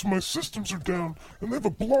 Most of my systems are down, and they have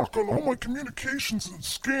a block on all my communications and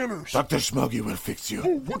scanners. Dr. Schmoggy will fix you.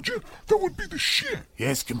 Oh, would you? That would be the shit.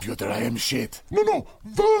 Yes, computer, I am shit. No,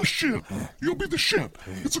 the shit. You'll be the shit.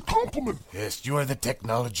 It's a compliment. Yes, you are the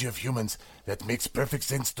technology of humans. That makes perfect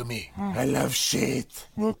sense to me. I love shit.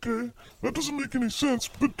 Okay, that doesn't make any sense,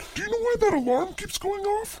 but do you know why that alarm keeps going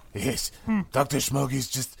off? Yes, Dr. Schmoggy's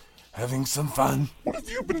just having some fun. What have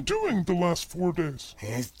you been doing the last 4 days?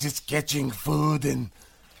 Yes, just catching food and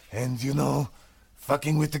you know,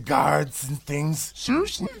 fucking with the guards and things.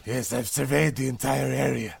 Seriously? Yes, I've surveyed the entire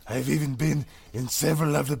area. I've even been in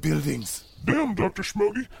several of the buildings. Damn, Dr.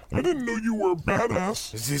 Schmoggy, I didn't know you were a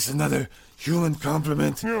badass. Is this another human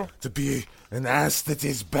compliment? Yeah. To be an ass that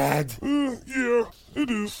is bad? Yeah, it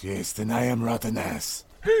is. Yes, then I am rotten ass.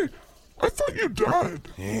 Hey, I thought you died.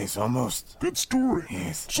 Yes, almost. Good story.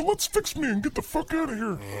 Yes. So let's fix me and get the fuck out of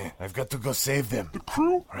here. Yeah, I've got to go save them. The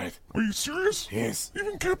crew? Right. Are you serious? Yes.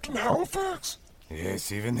 Even Captain Halifax?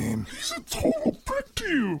 Yes, even him. He's a total prick to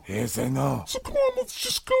you. Yes, I know. So come on, let's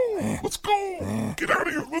just go. Let's go. Get out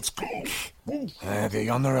of here. Let's go. The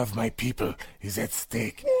honor of my people is at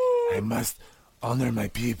stake. I must honor my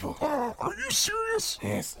people. Are you serious?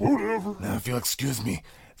 Yes. Whatever. Now, if you'll excuse me,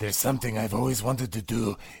 there's something I've always wanted to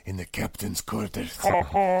do in the captain's quarters.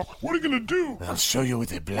 What are you gonna do? I'll show you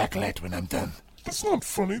with a black light when I'm done. That's not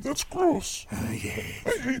funny. That's gross. Yeah.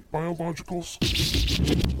 I hate biologicals.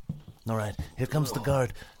 All right, here comes the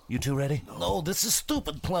guard. You two ready? No, this is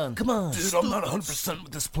stupid plan. Come on. Dude, stupid. I'm not 100%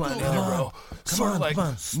 with this plan Come either, on. bro. Come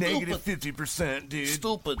on. Negative 50%, dude.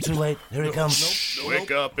 Stupid. Too late. Here he comes.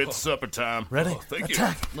 Wake up, it's supper time. Ready? Thank you.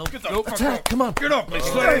 Attack. Get the Attack. Come on. Get off me,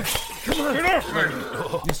 slave! Come on. Get off me!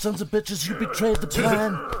 You sons of bitches, you betrayed the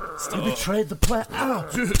plan. You betrayed the plan. Ow.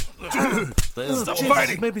 Stop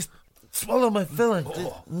Jesus, maybe swallow my filling.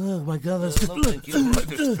 Oh, my God. That's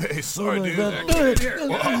Sorry, my dude. God.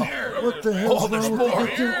 What the hell's wrong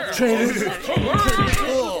with you traitors?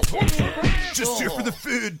 Just here for the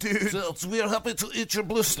food, dude. Zaqs, we are happy to eat your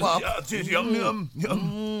blue slop. Yeah, dude, yum.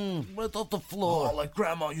 Right off the floor. Like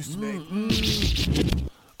Grandma used to make.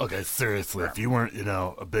 Okay, seriously, if you weren't,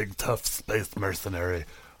 a big, tough space mercenary,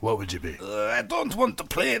 what would you be? I don't want to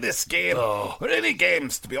play this game. Or any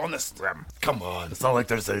games, to be honest. Come on. It's not like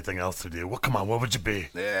there's anything else to do. Well, come on, what would you be?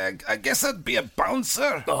 I guess I'd be a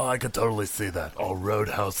bouncer. Oh, I could totally see that. All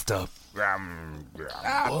roadhoused up.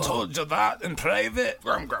 I told you that in private.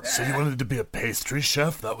 So you wanted to be a pastry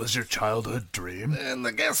chef? That was your childhood dream? And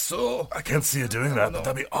I guess so. I can't see you doing that, but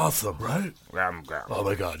that'd be awesome, right? Oh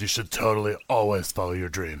my God, you should totally always follow your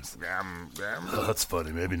dreams. Oh, that's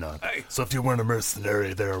funny, maybe not. Hey. So if you weren't a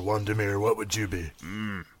mercenary there, Wondemir, what would you be?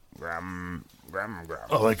 Oh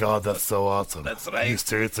my God, that's so awesome. That's right. You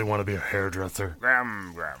seriously want to be a hairdresser?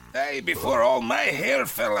 Hey, before all my hair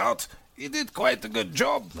fell out, you did quite a good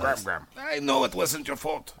job. Nice. I know it wasn't your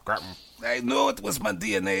fault. I know it was my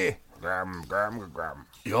DNA.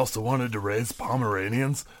 You also wanted to raise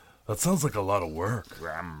Pomeranians? That sounds like a lot of work.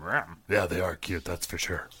 Yeah, they are cute, that's for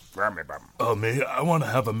sure. Oh, me? I want to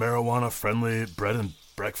have a marijuana-friendly bread and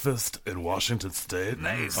breakfast in Washington State.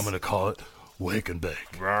 Nice. I'm going to call it wake and bake.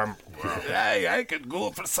 Hey, I could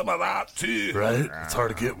go for some of that too. Right? It's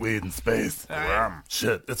hard to get weed in space.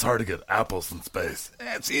 Shit, it's hard to get apples in space.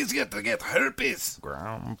 It's easier to get herpes.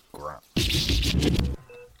 I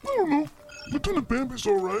don't know. Lieutenant Bambi's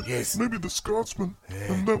alright. Yes. Maybe the Scotsman.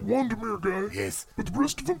 And that Wandemir guy. Yes. But the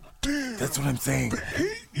rest of them, damn. That's what I'm saying. They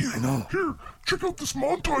hate you. I know. Here, check out this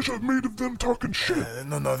montage I've made of them talking shit.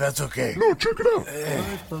 No, that's okay. No, check it out.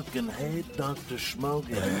 I fucking hate Dr.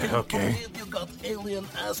 Schmoggy. Okay. You got alien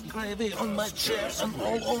ass gravy on my chair and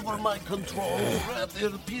all over my control. Grab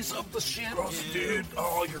the piece of the shit. Gross, dude.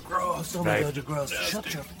 Oh, you're gross. Oh my God, you're gross.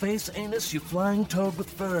 Shut your face, anus, you flying toad with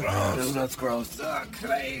fur. Dude, that's gross.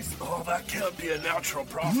 Christ. Oh, that can't be a natural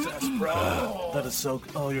process, bro. That is so...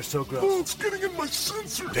 Oh, you're so gross. Oh, it's getting in my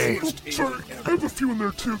sensors. Dave. Oh, sorry, I have a few in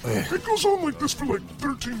there too. It goes on like this for like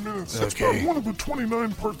 13 minutes. It's about one of the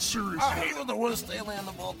 29-part series. You're the worst alien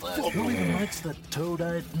of all time. Who even likes that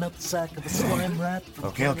toad-eyed nutsack of a slime rat?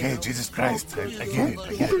 Okay, Jesus Christ. I get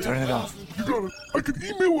it. Turn it off. You got it. I could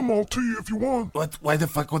email them all to you if you want. What? Why the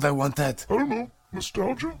fuck would I want that? I don't know.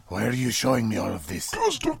 Nostalgia? Why are you showing me all of this?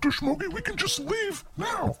 Because, Dr. Schmoggy, we can just leave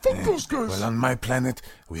now. Fuck those guys. Well, on my planet,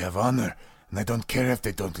 we have honor, and I don't care if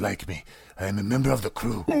they don't like me. I am a member of the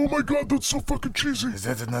crew. Oh my God, that's so fucking cheesy. Is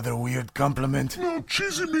that another weird compliment? No,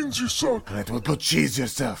 cheesy means you suck. Right, well, go cheese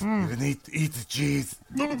yourself. You can eat the cheese.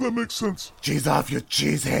 None of that makes sense. Cheese off your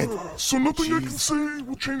cheese head. So nothing I can say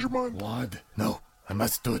will change your mind? What? No, I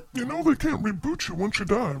must do it. You know they can't reboot you once you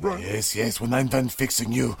die, right? Yes, when I'm done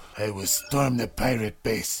fixing you, I will storm the pirate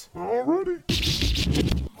base. Alrighty.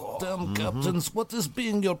 Damn, captains, what is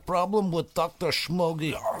being your problem with Dr.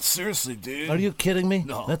 Schmoggy? Oh, seriously, dude. Are you kidding me?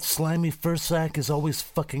 No. That slimy fur sack is always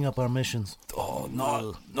fucking up our missions. Oh,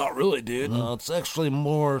 not really, dude. No, it's actually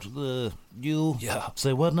more, you. Yeah.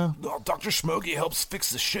 Say what now? No, Dr. Schmoggy helps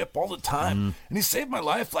fix the ship all the time, and he saved my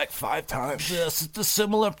life like 5 times. Yes, it is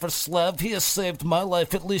similar for Slav. He has saved my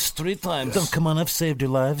life at least 3 times. Don't come on, I've saved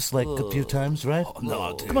your lives like a few times, right?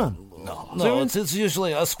 No, dude. Come on. No, it's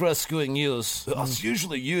usually us rescuing you. It's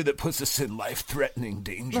usually you that puts us in life-threatening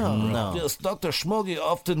danger. No. Yes, Dr. Schmoggy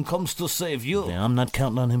often comes to save you. Yeah, I'm not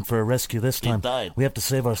counting on him for a rescue this time. He died. We have to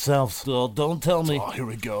save ourselves. Oh, don't tell me. Oh, here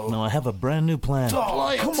we go. No, I have a brand new plan.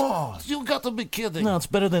 Oh, come on. You got to be kidding. No, it's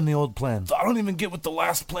better than the old plan. I don't even get what the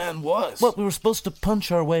last plan was. What, we were supposed to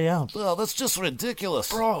punch our way out. Well, that's just ridiculous.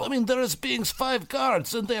 Bro. I mean, there is beings 5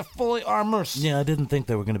 guards, and they're fully armored. Yeah, I didn't think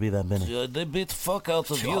there were going to be that many. Yeah, they beat the fuck out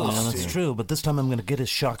of you. Yeah, that's true, but this time I'm going to get his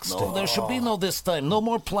shock stick. No, there should be no this time. No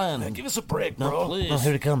more plan. Give us a break, bro. No, please. No,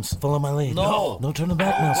 here he comes. Follow my lead. No turning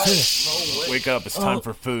back now. Serious. Wake up. It's time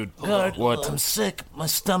for food. Guard, what? I'm sick. My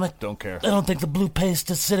stomach. Don't care. I don't think the blue paste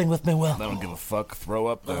is sitting with me well. I don't give a fuck. Throw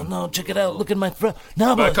up, then. No, check it out. Look at my throat.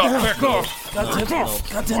 No, back off.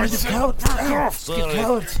 God damn it, you coward. Back off. You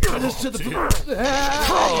coward. Finish to the...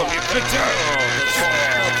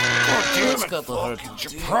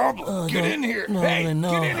 What's your problem? Get in here. No, Hey,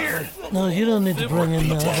 no. get in here. No, you don't need to bring in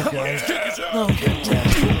the other guys. No, get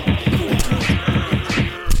down.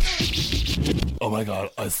 Oh my God,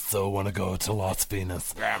 I so want to go to Las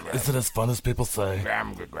Vegas. Is it as fun as people say?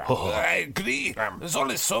 I agree. There's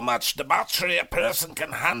only so much debauchery a person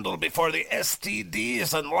can handle before the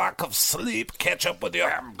STDs and lack of sleep catch up with you.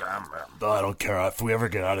 But I don't care. If we ever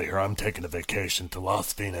get out of here, I'm taking a vacation to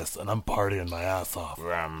Las Vegas, and I'm partying my ass off.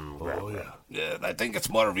 Yeah, I think it's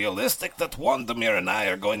more realistic that Wandemir and I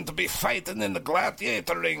are going to be fighting in the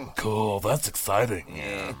gladiator ring. Cool, that's exciting.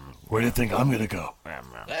 Yeah. Where do you think I'm gonna go?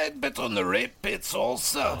 I'd bet on the rape pits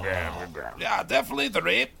also. Yeah, definitely the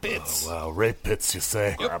rape pits. Oh, wow, rape pits, you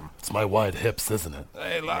say? Yep. It's my wide hips, isn't it?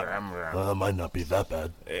 Hey, look. Might not be that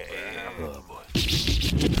bad. Oh, boy.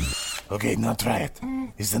 Okay, now try it.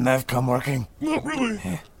 Is the knife come working? Not really.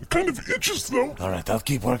 It kind of itches, though. All right, I'll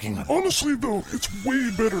keep working on it. Honestly, though, it's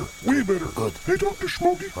way better. Way better. Good. Hey, Dr.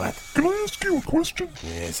 Schmoggy. What? Can I ask you a question?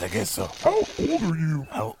 Yes, I guess so. How old are you?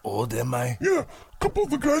 How old am I? Yeah, a couple of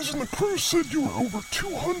the guys in the crew said you were over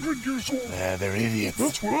 200 years old. They're idiots.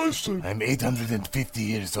 That's what I said. I'm 850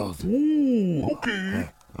 years old. Ooh, okay.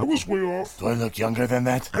 I was way off. Do I look younger than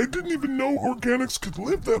that? I didn't even know organics could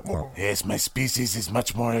live that long. Yes, my species is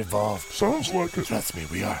much more evolved. Sounds like it. Trust me,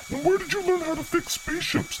 we are. And where did you learn how to fix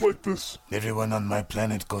spaceships like this? Everyone on my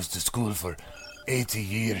planet goes to school for 80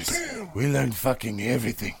 years. Damn. We learn fucking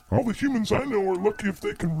everything. All the humans I know are lucky if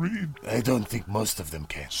they can read. I don't think most of them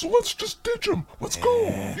can. So let's just ditch them. Let's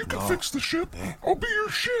go. You can fix the ship. I'll be your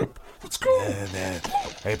ship. Let's go.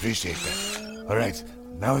 I appreciate that. All right.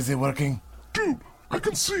 Now is it working? Dude, I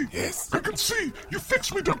can see. Yes. I can see. You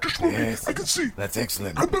fixed me, Dr. Smokey. Yes. I can see. That's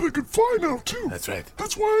excellent. I bet I can fly now, too. That's right.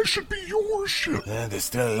 That's why I should be your ship. There's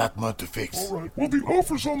still a lot more to fix. All right. Well, the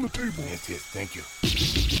offer's on the table. Yes, thank you.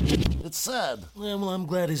 It's sad. Yeah, well, I'm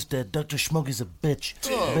glad he's dead. Dr. Smokey's a bitch.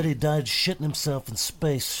 I bet he died shitting himself in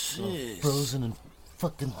space. Frozen and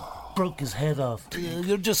fucking broke his head off.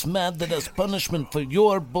 You're just mad that as punishment for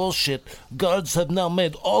your bullshit, guards have now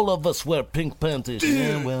made all of us wear pink panties. Dude.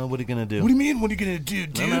 Yeah, well, what are you gonna do? What do you mean, what are you gonna do,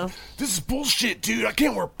 dude? No. This is bullshit, dude. I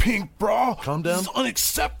can't wear pink, bro. Calm down. This is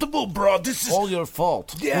unacceptable, bro. This is all your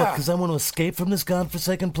fault. Yeah. Because I want to escape from this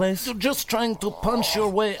godforsaken place? You're just trying to punch your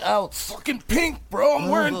way out. Fucking pink, bro. I'm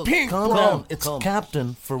wearing pink, calm bro. Down. It's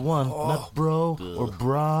Captain, for one, not bro or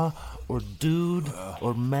bra or dude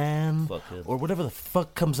or man or whatever the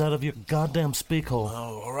fuck comes out of your goddamn speak hole.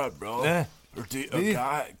 Oh, all right, bro. Or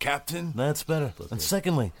guy, Captain. That's better. And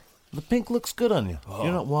secondly, the pink looks good on you.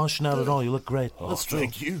 You're not washing out at all. You look great. That's true.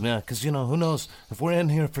 Thank you. Yeah, because, who knows? If we're in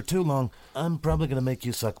here for too long, I'm probably going to make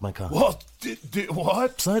you suck my cock. What?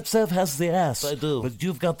 What? Besides, Seth has the ass. I do. But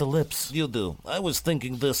you've got the lips. You do. I was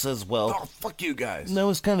thinking this as well. Oh, fuck you guys. No,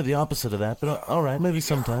 it's kind of the opposite of that, but all right, maybe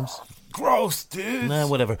sometimes. Gross, dude. Nah,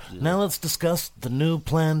 whatever. Now let's discuss the new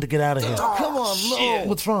plan to get out of here. Come on, no.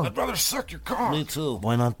 What's wrong? I'd rather suck your cock. Me too.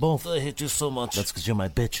 Why not both? I hate you so much. That's because you're my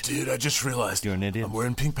bitch. Dude, I just realized you're an idiot. I'm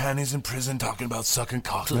wearing pink panties in prison talking about sucking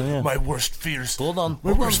cock. Oh, yeah. My worst fears. Hold on.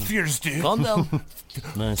 My worst fears, dude. Calm down.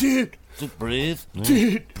 Nice. Dude. Breathe.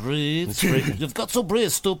 Dude. Breathe. Dude. You've got to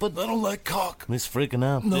breathe, stupid. I don't like cock. He's freaking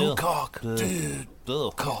out. No cock. Dude.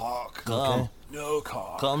 Cock. Okay. No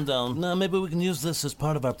cock. Calm down. Now, maybe we can use this as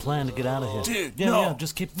part of our plan to get out of here. Dude, yeah,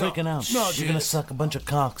 just keep freaking out. No, You're gonna suck a bunch of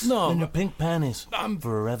cocks. No. In your pink panties. I'm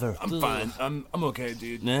forever. I'm fine. I'm okay,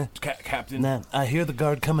 dude. Nah. Captain. Nah, I hear the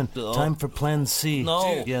guard coming. Time for plan C.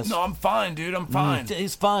 No. Dude, yes. No, I'm fine, dude. I'm fine.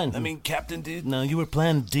 He's fine. I mean, Captain, dude. No, you were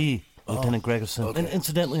plan D. Lieutenant Gregerson. Okay. And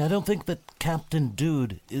incidentally, I don't think that Captain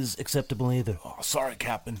Dude is acceptable either. Oh, sorry,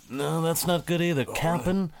 Captain. No, that's not good either.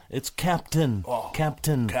 Captain, it's Captain.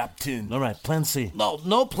 Captain. Captain. All right, plan C. No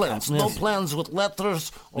plans. Yes. No plans with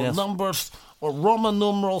letters or Yes. numbers or Roman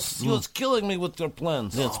numerals. You're killing me with your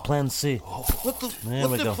plans. Yeah, it's plan C. What the There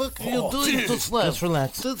we go. fuck are you doing to Slav? Just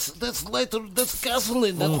relax. That's lighter. That's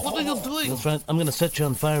gasoline. What are you doing? That's right. I'm gonna set you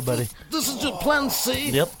on fire, buddy. This is your plan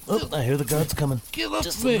C? Yep. Oh, I hear the guards coming. Get off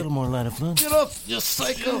Just me. a little more lighter fluid. Get off, you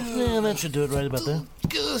psycho. Yeah, that should do it right about there.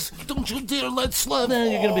 Don't you dare light Slav. Nah,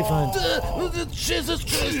 you're gonna be fine. Jesus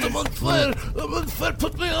Christ, I'm on fire. I'm on fire.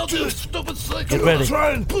 Put me out, you stupid psycho. Get ready.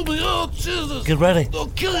 Try and put me out, Jesus. Get ready. I'll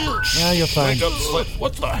kill you. Now you're fine. Wake up, slut.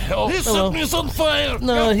 What the hell? He set me on fire.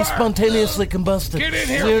 No, he spontaneously combusted. Get in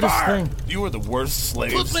here, Weirdest fire. thing. You are the worst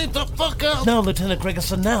slaves. Put me the fuck out. No, Lieutenant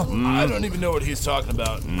Gregerson, now. I don't even know what he's talking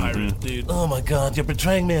about, pirate dude. Oh my God, you're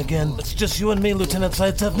betraying me again. It's just you and me, Lieutenant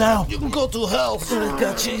Zaitsev, now. You can go to hell. I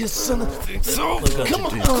got you, you son of... So, Come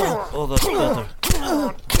on. Oh, that's better.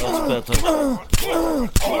 That's better.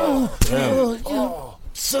 You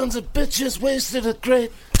sons of bitches wasted a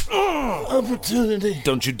great opportunity.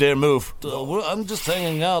 don't you dare move. I'm just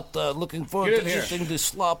hanging out, looking forward Get to in here. eating the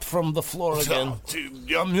slop from the floor again. Dude,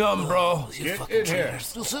 yum yum, bro. You Get in here.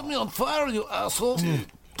 You set me on fire, you asshole.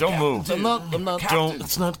 Don't move. I'm not. Don't.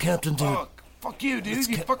 It's not Captain Dude. Fuck you, dude.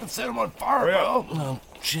 You fucking set him on fire, bro. Oh,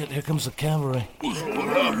 shit, here comes the cavalry.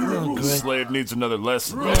 Oh, great. Slave needs another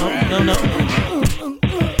lesson. No.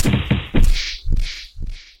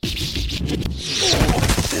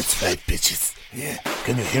 That's right, bitches. Yeah.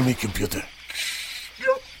 Can you hear me, computer?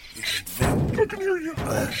 Yep. I can hear you.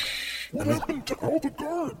 What happened to all the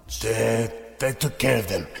guards? They took care of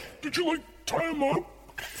them. Did you, tie them up?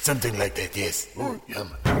 Something like that, yes.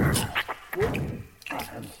 Yum.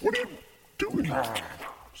 What are you doing?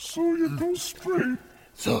 So you go straight.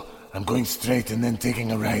 So, I'm going straight and then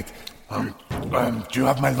taking a right. Do you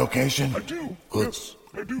have my location? I do. Good. Yes,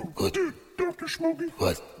 I do. Good. Dude, Dr. Smokey.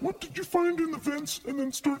 What? What did you find in the vents and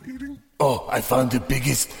then start eating? Oh, I found the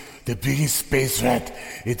biggest space rat.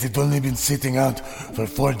 It had only been sitting out for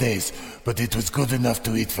 4 days, but it was good enough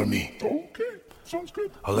to eat for me. Okay, sounds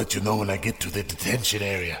good. I'll let you know when I get to the detention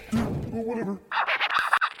area. Well, whatever.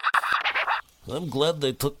 I'm glad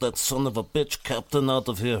they took that son of a bitch captain out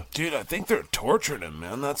of here. Dude, I think they're torturing him,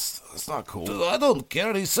 man. That's not cool. Dude, I don't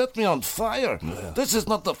care. He set me on fire. Yeah. This is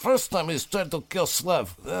not the first time he's tried to kill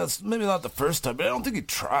Slav. That's maybe not the first time, but I don't think he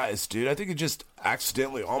tries, dude. I think he just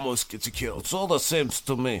accidentally almost gets you killed. It's all the same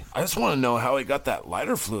to me. I just want to know how he got that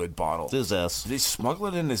lighter fluid bottle. His ass. Did he smuggle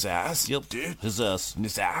it in his ass? Yep. Dude. His ass. In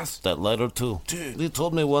his ass? That lighter, too. Dude. He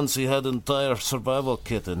told me once he had an entire survival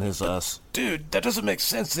kit in his ass. Dude, that doesn't make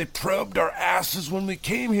sense. They probed our asses when we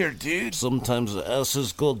came here, dude. Sometimes the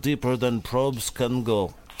asses go deeper than probes can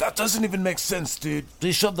go. That doesn't even make sense, dude.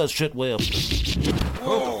 They shoved that shit way up.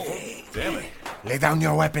 Whoa. Damn it. Lay down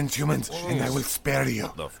your weapons, humans, and I will spare you.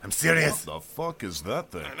 I'm serious. What the fuck is that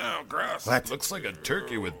thing? I know, gross. What? Looks like a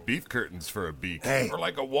turkey with beef curtains for a beak. Hey. Or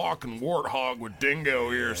like a walking warthog with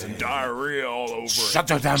dingo ears and diarrhea all over it. Shut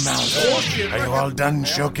your damn mouths. Are you all done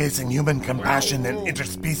showcasing human compassion and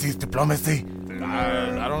interspecies diplomacy?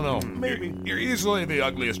 I don't know. Maybe. You're easily the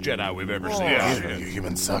ugliest Jedi we've ever seen. You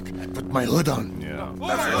humans suck. I put my hood on. Yeah.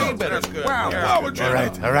 That's good. Wow. Wow, a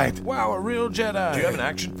Jedi. All right. Wow, a real Jedi. Do you have an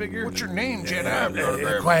action figure? What's your name,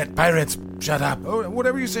 Jedi? Quiet, pirates. Shut up. Oh,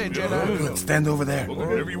 whatever you say, Jedi. Good, stand over there.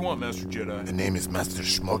 Whatever you want, Master Jedi. The name is Master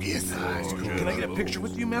Schmogius. Can I get a picture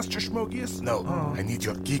with you, Master Schmogius? No, I need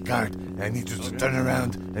your key card. I need you to turn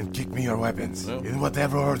around and kick me your weapons. In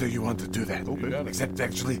whatever order you want to do that. Except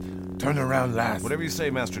actually, turn around last. Whatever you say,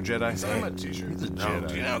 Master Jedi. I'm a teacher. He's a Jedi.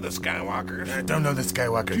 Do you know the Skywalkers? I don't know the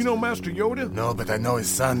Skywalkers. Do you know Master Yoda? No, but I know his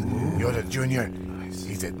son, Yoda Jr.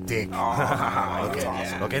 He's a dick.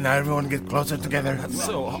 Okay, now everyone get closer together.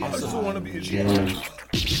 So, I just want to be a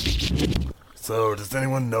Jedi. So, does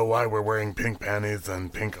anyone know why we're wearing pink panties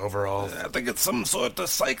and pink overalls? I think it's some sort of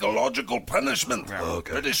psychological punishment.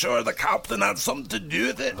 Okay. Pretty sure the captain had something to do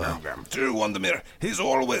with it. True, Wondermere. He's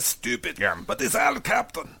always stupid. But he's our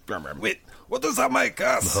captain. Wait, what does that make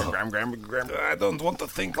us? I don't want to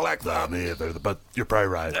think like that. Me either, but you're probably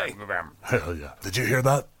right. Hell yeah. Did you hear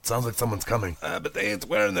that? Sounds like someone's coming. But they ain't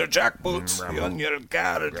wearing their jackboots. Be on your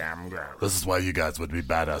guard. This is why you guys would be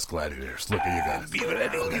badass gladiators. Look at you guys. Be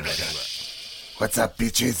ready. What's up,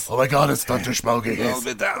 bitches? Oh my god, it's Dr. Schmogi. I'll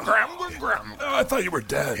be down. Oh, I thought you were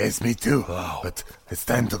dead. Yes, me too. But it's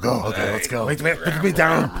time to go. Okay, let's go. Wait, put me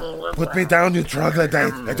down. Put me down, you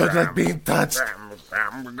troglodyte. I don't like being touched.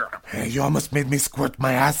 Hey, you almost made me squirt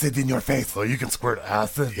my acid in your face. Oh, you can squirt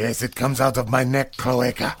acid? Yes, it comes out of my neck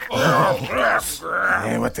cloaca.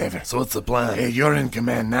 Hey, whatever. So what's the plan? Hey, you're in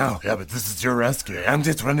command now. Yeah, but this is your rescue. I'm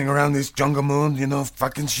just running around this jungle moon,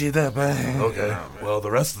 fucking shit up. Okay. Well, the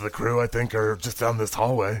rest of the crew, I think, are just down this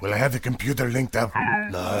hallway. Well, I have the computer linked up.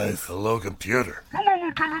 Nice. Hello, computer. Hello,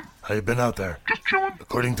 Lieutenant. How you been out there? Just chilling.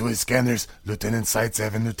 According to his scanners, Lieutenant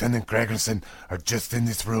Sightsev and Lieutenant Gregerson are just in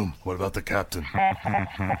this room. What about the captain?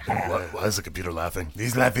 Why is the computer laughing?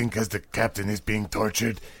 He's laughing because the captain is being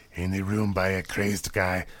tortured in the room by a crazed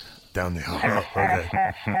guy down the hall. Okay.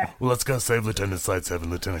 Well, let's go save Lieutenant Sightsev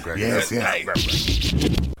and Lieutenant Gregerson.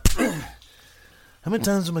 Yes. How many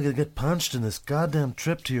times am I going to get punched in this goddamn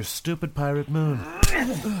trip to your stupid pirate moon?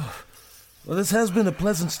 Well, this has been a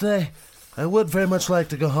pleasant stay. I would very much like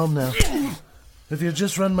to go home now. If you'd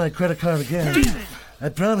just run my credit card again, I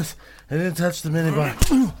promise I didn't touch the minibar.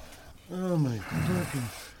 Oh my fucking...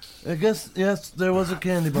 I guess, yes, there was a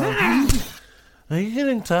candy bar. Are you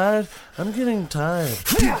getting tired? I'm getting tired.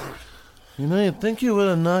 You'd think you would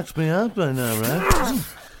have knocked me out by now, right?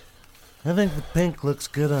 I think the pink looks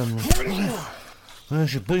good on me. I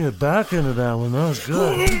should put your back into that one. That was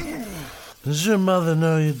good. Does your mother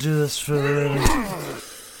know you do this for a living?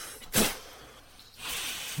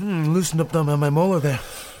 Loosened up my molar there.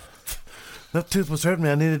 That tooth was hurting me.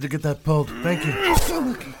 I needed to get that pulled. Thank you.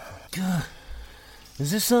 God.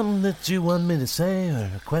 Is this something that you want me to say, or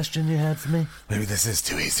a question you had for me? Maybe this is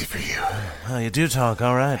too easy for you. Oh, you do talk.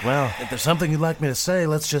 All right. Well, if there's something you'd like me to say,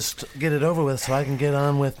 let's just get it over with so I can get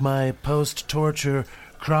on with my post-torture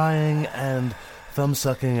crying and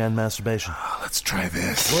thumb-sucking and masturbation. Let's try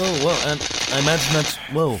this. Whoa, and I imagine that's,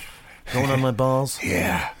 going on my balls?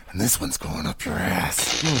 Yeah, and this one's going up your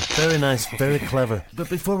ass. Very nice, very clever. But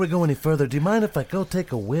before we go any further, do you mind if I go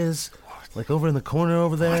take a whiz? Like over in the corner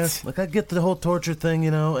over there? What? Like I get the whole torture thing,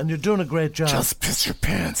 and you're doing a great job. Just piss your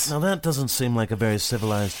pants. Now that doesn't seem like a very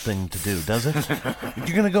civilized thing to do, does it?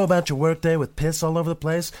 You're gonna go about your workday with piss all over the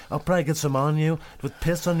place? I'll probably get some on you, with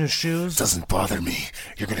piss on your shoes. Doesn't bother me.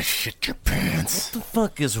 You're gonna shit your pants. What the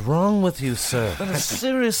fuck is wrong with you, sir? That is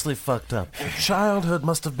seriously fucked up. Your childhood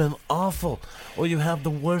must have been awful, or you have the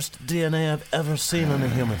worst DNA I've ever seen on a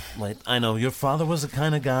human. Wait, I know, your father was the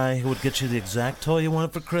kind of guy who would get you the exact toy you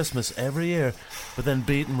wanted for Christmas every year, but then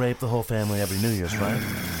beat and rape the whole family every New Year's, right?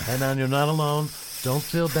 And now you're not alone. Don't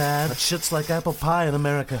feel bad. That shit's like apple pie in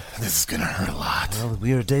America. This is gonna hurt a lot. Well,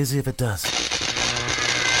 we are Daisy if it does.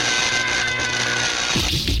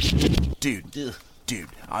 Dude,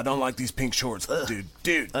 I don't like these pink shorts.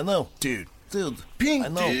 Dude. I know. Dude, Dude. Pink, I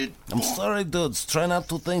know. dude. I'm sorry, dudes. Try not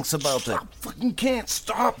to think about it. I fucking can't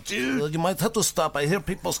stop, dude. You might have to stop. I hear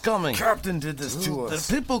people's coming. Captain did this to us.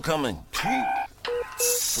 There are people coming. Pink.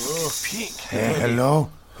 Pink. Hey, hello?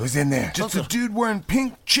 Who's in there? Just a dude wearing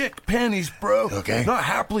pink chick panties, bro. Okay. Not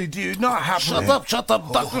happily, dude. Not happily. Shut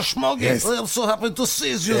up, Dr. Smoggy. Yes. I am so happy to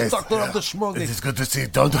see you, Dr. of the Smoggy. It is good to see you.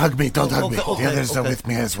 Don't hug me. Don't hug me. Okay, The others are with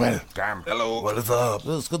me as well. Damn. Hello. What is up?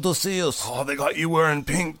 It's good to see you. Oh, they got you wearing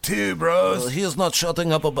pink too, bros. He is not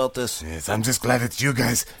shutting up about this. Yes, I'm just glad it's you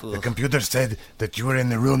guys. The computer said that you were in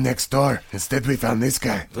the room next door. Instead, we found this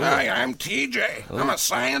guy. Hi, I'm TJ. I'm a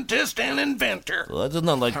scientist and inventor. I did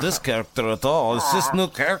not like this character at all. Is this new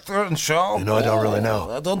character in show? You know, I don't really know.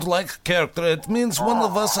 I don't like character. It means one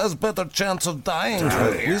of us has better chance of dying.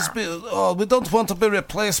 We don't want to be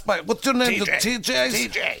replaced by... What's your name?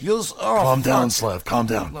 TJ? TJ. Calm down, Slav. Calm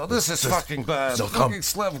down. No, this is fucking bad. So fucking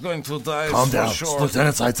Slav going to die. Calm for down. Sure.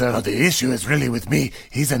 Lieutenant Sightser, the issue is really with me.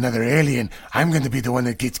 He's another alien. I'm going to be the one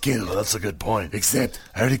that gets killed. Well, that's a good point. Except,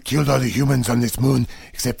 I already killed all the humans on this moon,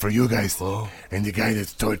 except for you guys. Oh. And the guy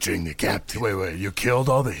that's torturing the captain. Wait, you killed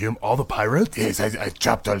all the pirates? Yes, I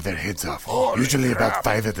chopped all their heads off. Holy Usually crap. about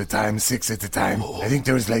 5 at a time, 6 at a time. I think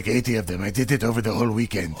there was like 80 of them. I did it over the whole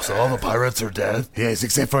weekend. So all the pirates are dead? Yes,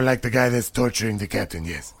 except for like the guy that's torturing the captain,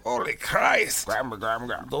 yes. Holy Christ.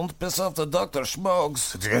 Don't piss off the Dr.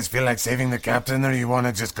 Schmogs. Do you guys feel like saving the captain, or you want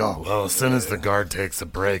to just go? Well, as soon as the guard takes a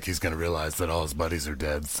break, he's going to realize that all his buddies are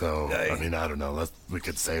dead, so, I mean, I don't know. We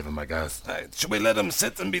could save him, I guess. Should we let him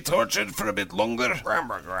sit and be tortured for a bit longer?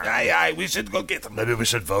 Aye, we should go get him. Maybe we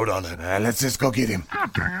should vote on it. Let's just go get him.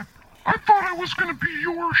 God dang it. I thought I was going to be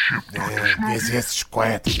your ship, Dr. Smoke. Yes,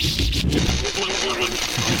 quiet.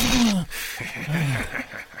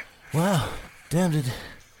 Wow. Damn,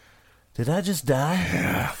 did I just die?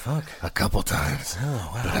 Yeah. Fuck. A couple times.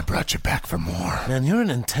 Oh, wow. But I brought you back for more. Man, you're an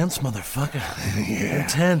intense motherfucker. Yeah.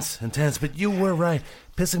 Intense, but you were right.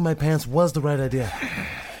 Pissing my pants was the right idea.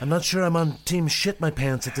 I'm not sure I'm on team shit my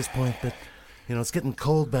pants at this point, but, it's getting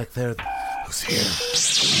cold back there. Who's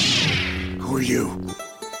here? Who are you?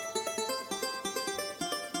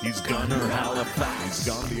 He's Gunner Halifax. He's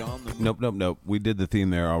gone beyond the... Nope. We did the theme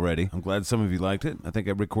there already. I'm glad some of you liked it. I think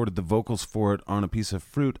I recorded the vocals for it on a piece of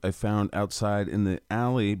fruit I found outside in the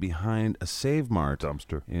alley behind a Save Mart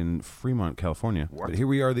dumpster in Fremont, California. But here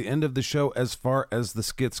we are, the end of the show as far as the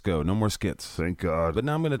skits go. No more skits. Thank God. But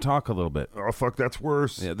now I'm going to talk a little bit. Oh, fuck, that's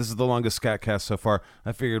worse. Yeah, this is the longest SKATCAST so far.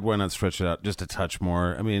 I figured why not stretch it out just a touch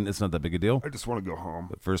more. I mean, it's not that big a deal. I just want to go home.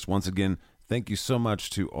 But first, once again, thank you so much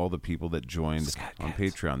to all the people that joined on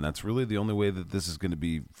Patreon. That's really the only way that this is going to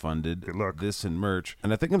be funded. Good luck. This and merch.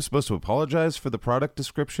 And I think I'm supposed to apologize for the product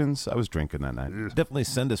descriptions. I was drinking that night. Definitely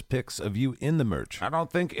send us pics of you in the merch. I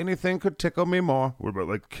don't think anything could tickle me more. What about,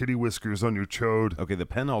 like, kitty whiskers on your chode? Okay, the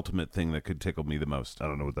penultimate thing that could tickle me the most. I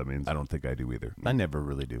don't know what that means. I don't think I do either. I never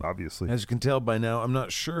really do. Obviously. As you can tell by now, I'm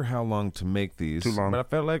not sure how long to make these. Too long. But I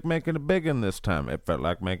felt like making a big one this time. It felt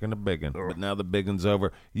like making a big one. But now the big one's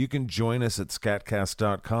over. You can join us at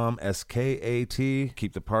SKATCAST.com, SKAT.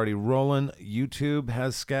 Keep the party rolling. YouTube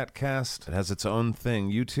has SKATCAST. It has its own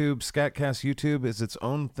thing. SKATCAST YouTube is its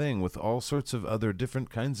own thing with all sorts of other different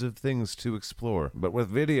kinds of things to explore. But with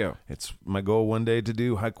video, it's my goal one day to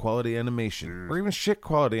do high quality animation or even shit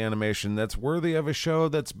quality animation that's worthy of a show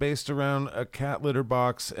that's based around a cat litter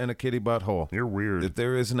box and a kitty butthole. You're weird. If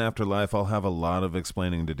there is an afterlife, I'll have a lot of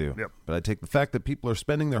explaining to do. Yep. But I take the fact that people are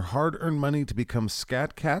spending their hard-earned money to become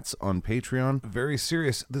scat cats on Patreon very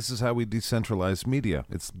serious. This is how we decentralize media.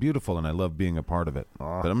 It's beautiful, and I love being a part of it. But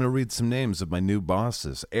I'm going to read some names of my new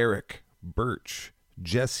bosses. Eric, Birch,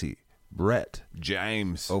 Jesse, Brett,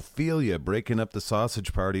 James, Ophelia, breaking up the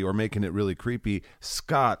sausage party or making it really creepy,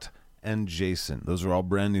 Scott, and Jason. Those are all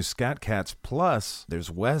brand new scat cats. Plus, there's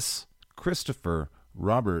Wes, Christopher,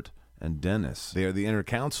 Robert, and Dennis. They are the inner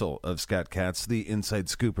council of Scat Cats, the inside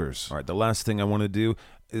scoopers. All right, the last thing I want to do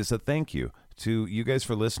is a thank you to you guys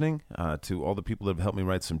for listening, to all the people that have helped me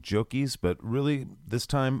write some jokies, but really, this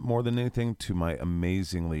time, more than anything, to my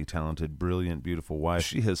amazingly talented, brilliant, beautiful wife.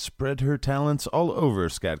 She has spread her talents all over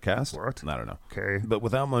SKATCAST. What? I don't know. Okay. But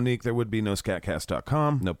without Monique, there would be no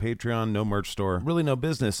SKATCAST.com, no Patreon, no merch store, really no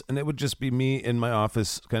business, and it would just be me in my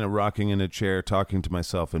office, kind of rocking in a chair, talking to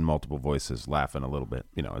myself in multiple voices, laughing a little bit,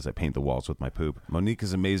 as I paint the walls with my poop. Monique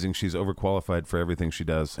is amazing. She's overqualified for everything she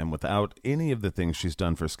does, and without any of the things she's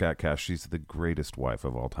done for SKATCAST, she's the greatest wife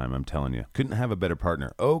of all time, I'm telling you. Couldn't have a better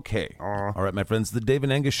partner. Okay. All right, my friends, the Dave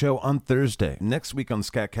and Angus Show on Thursday. Next week on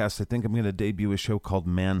SKATCAST, I think I'm going to debut a show called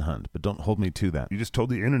Manhunt, but don't hold me to that. You just told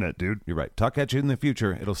the internet, dude. You're right. Talk at you in the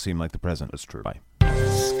future. It'll seem like the present. That's true. Bye.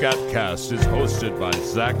 SKATCAST is hosted by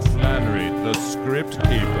Zaqs, the script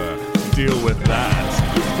keeper. deal with that.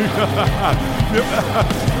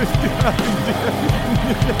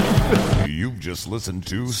 You've just listened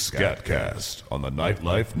to SKATCAST on the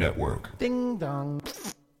Nightlife Network. Ding dong.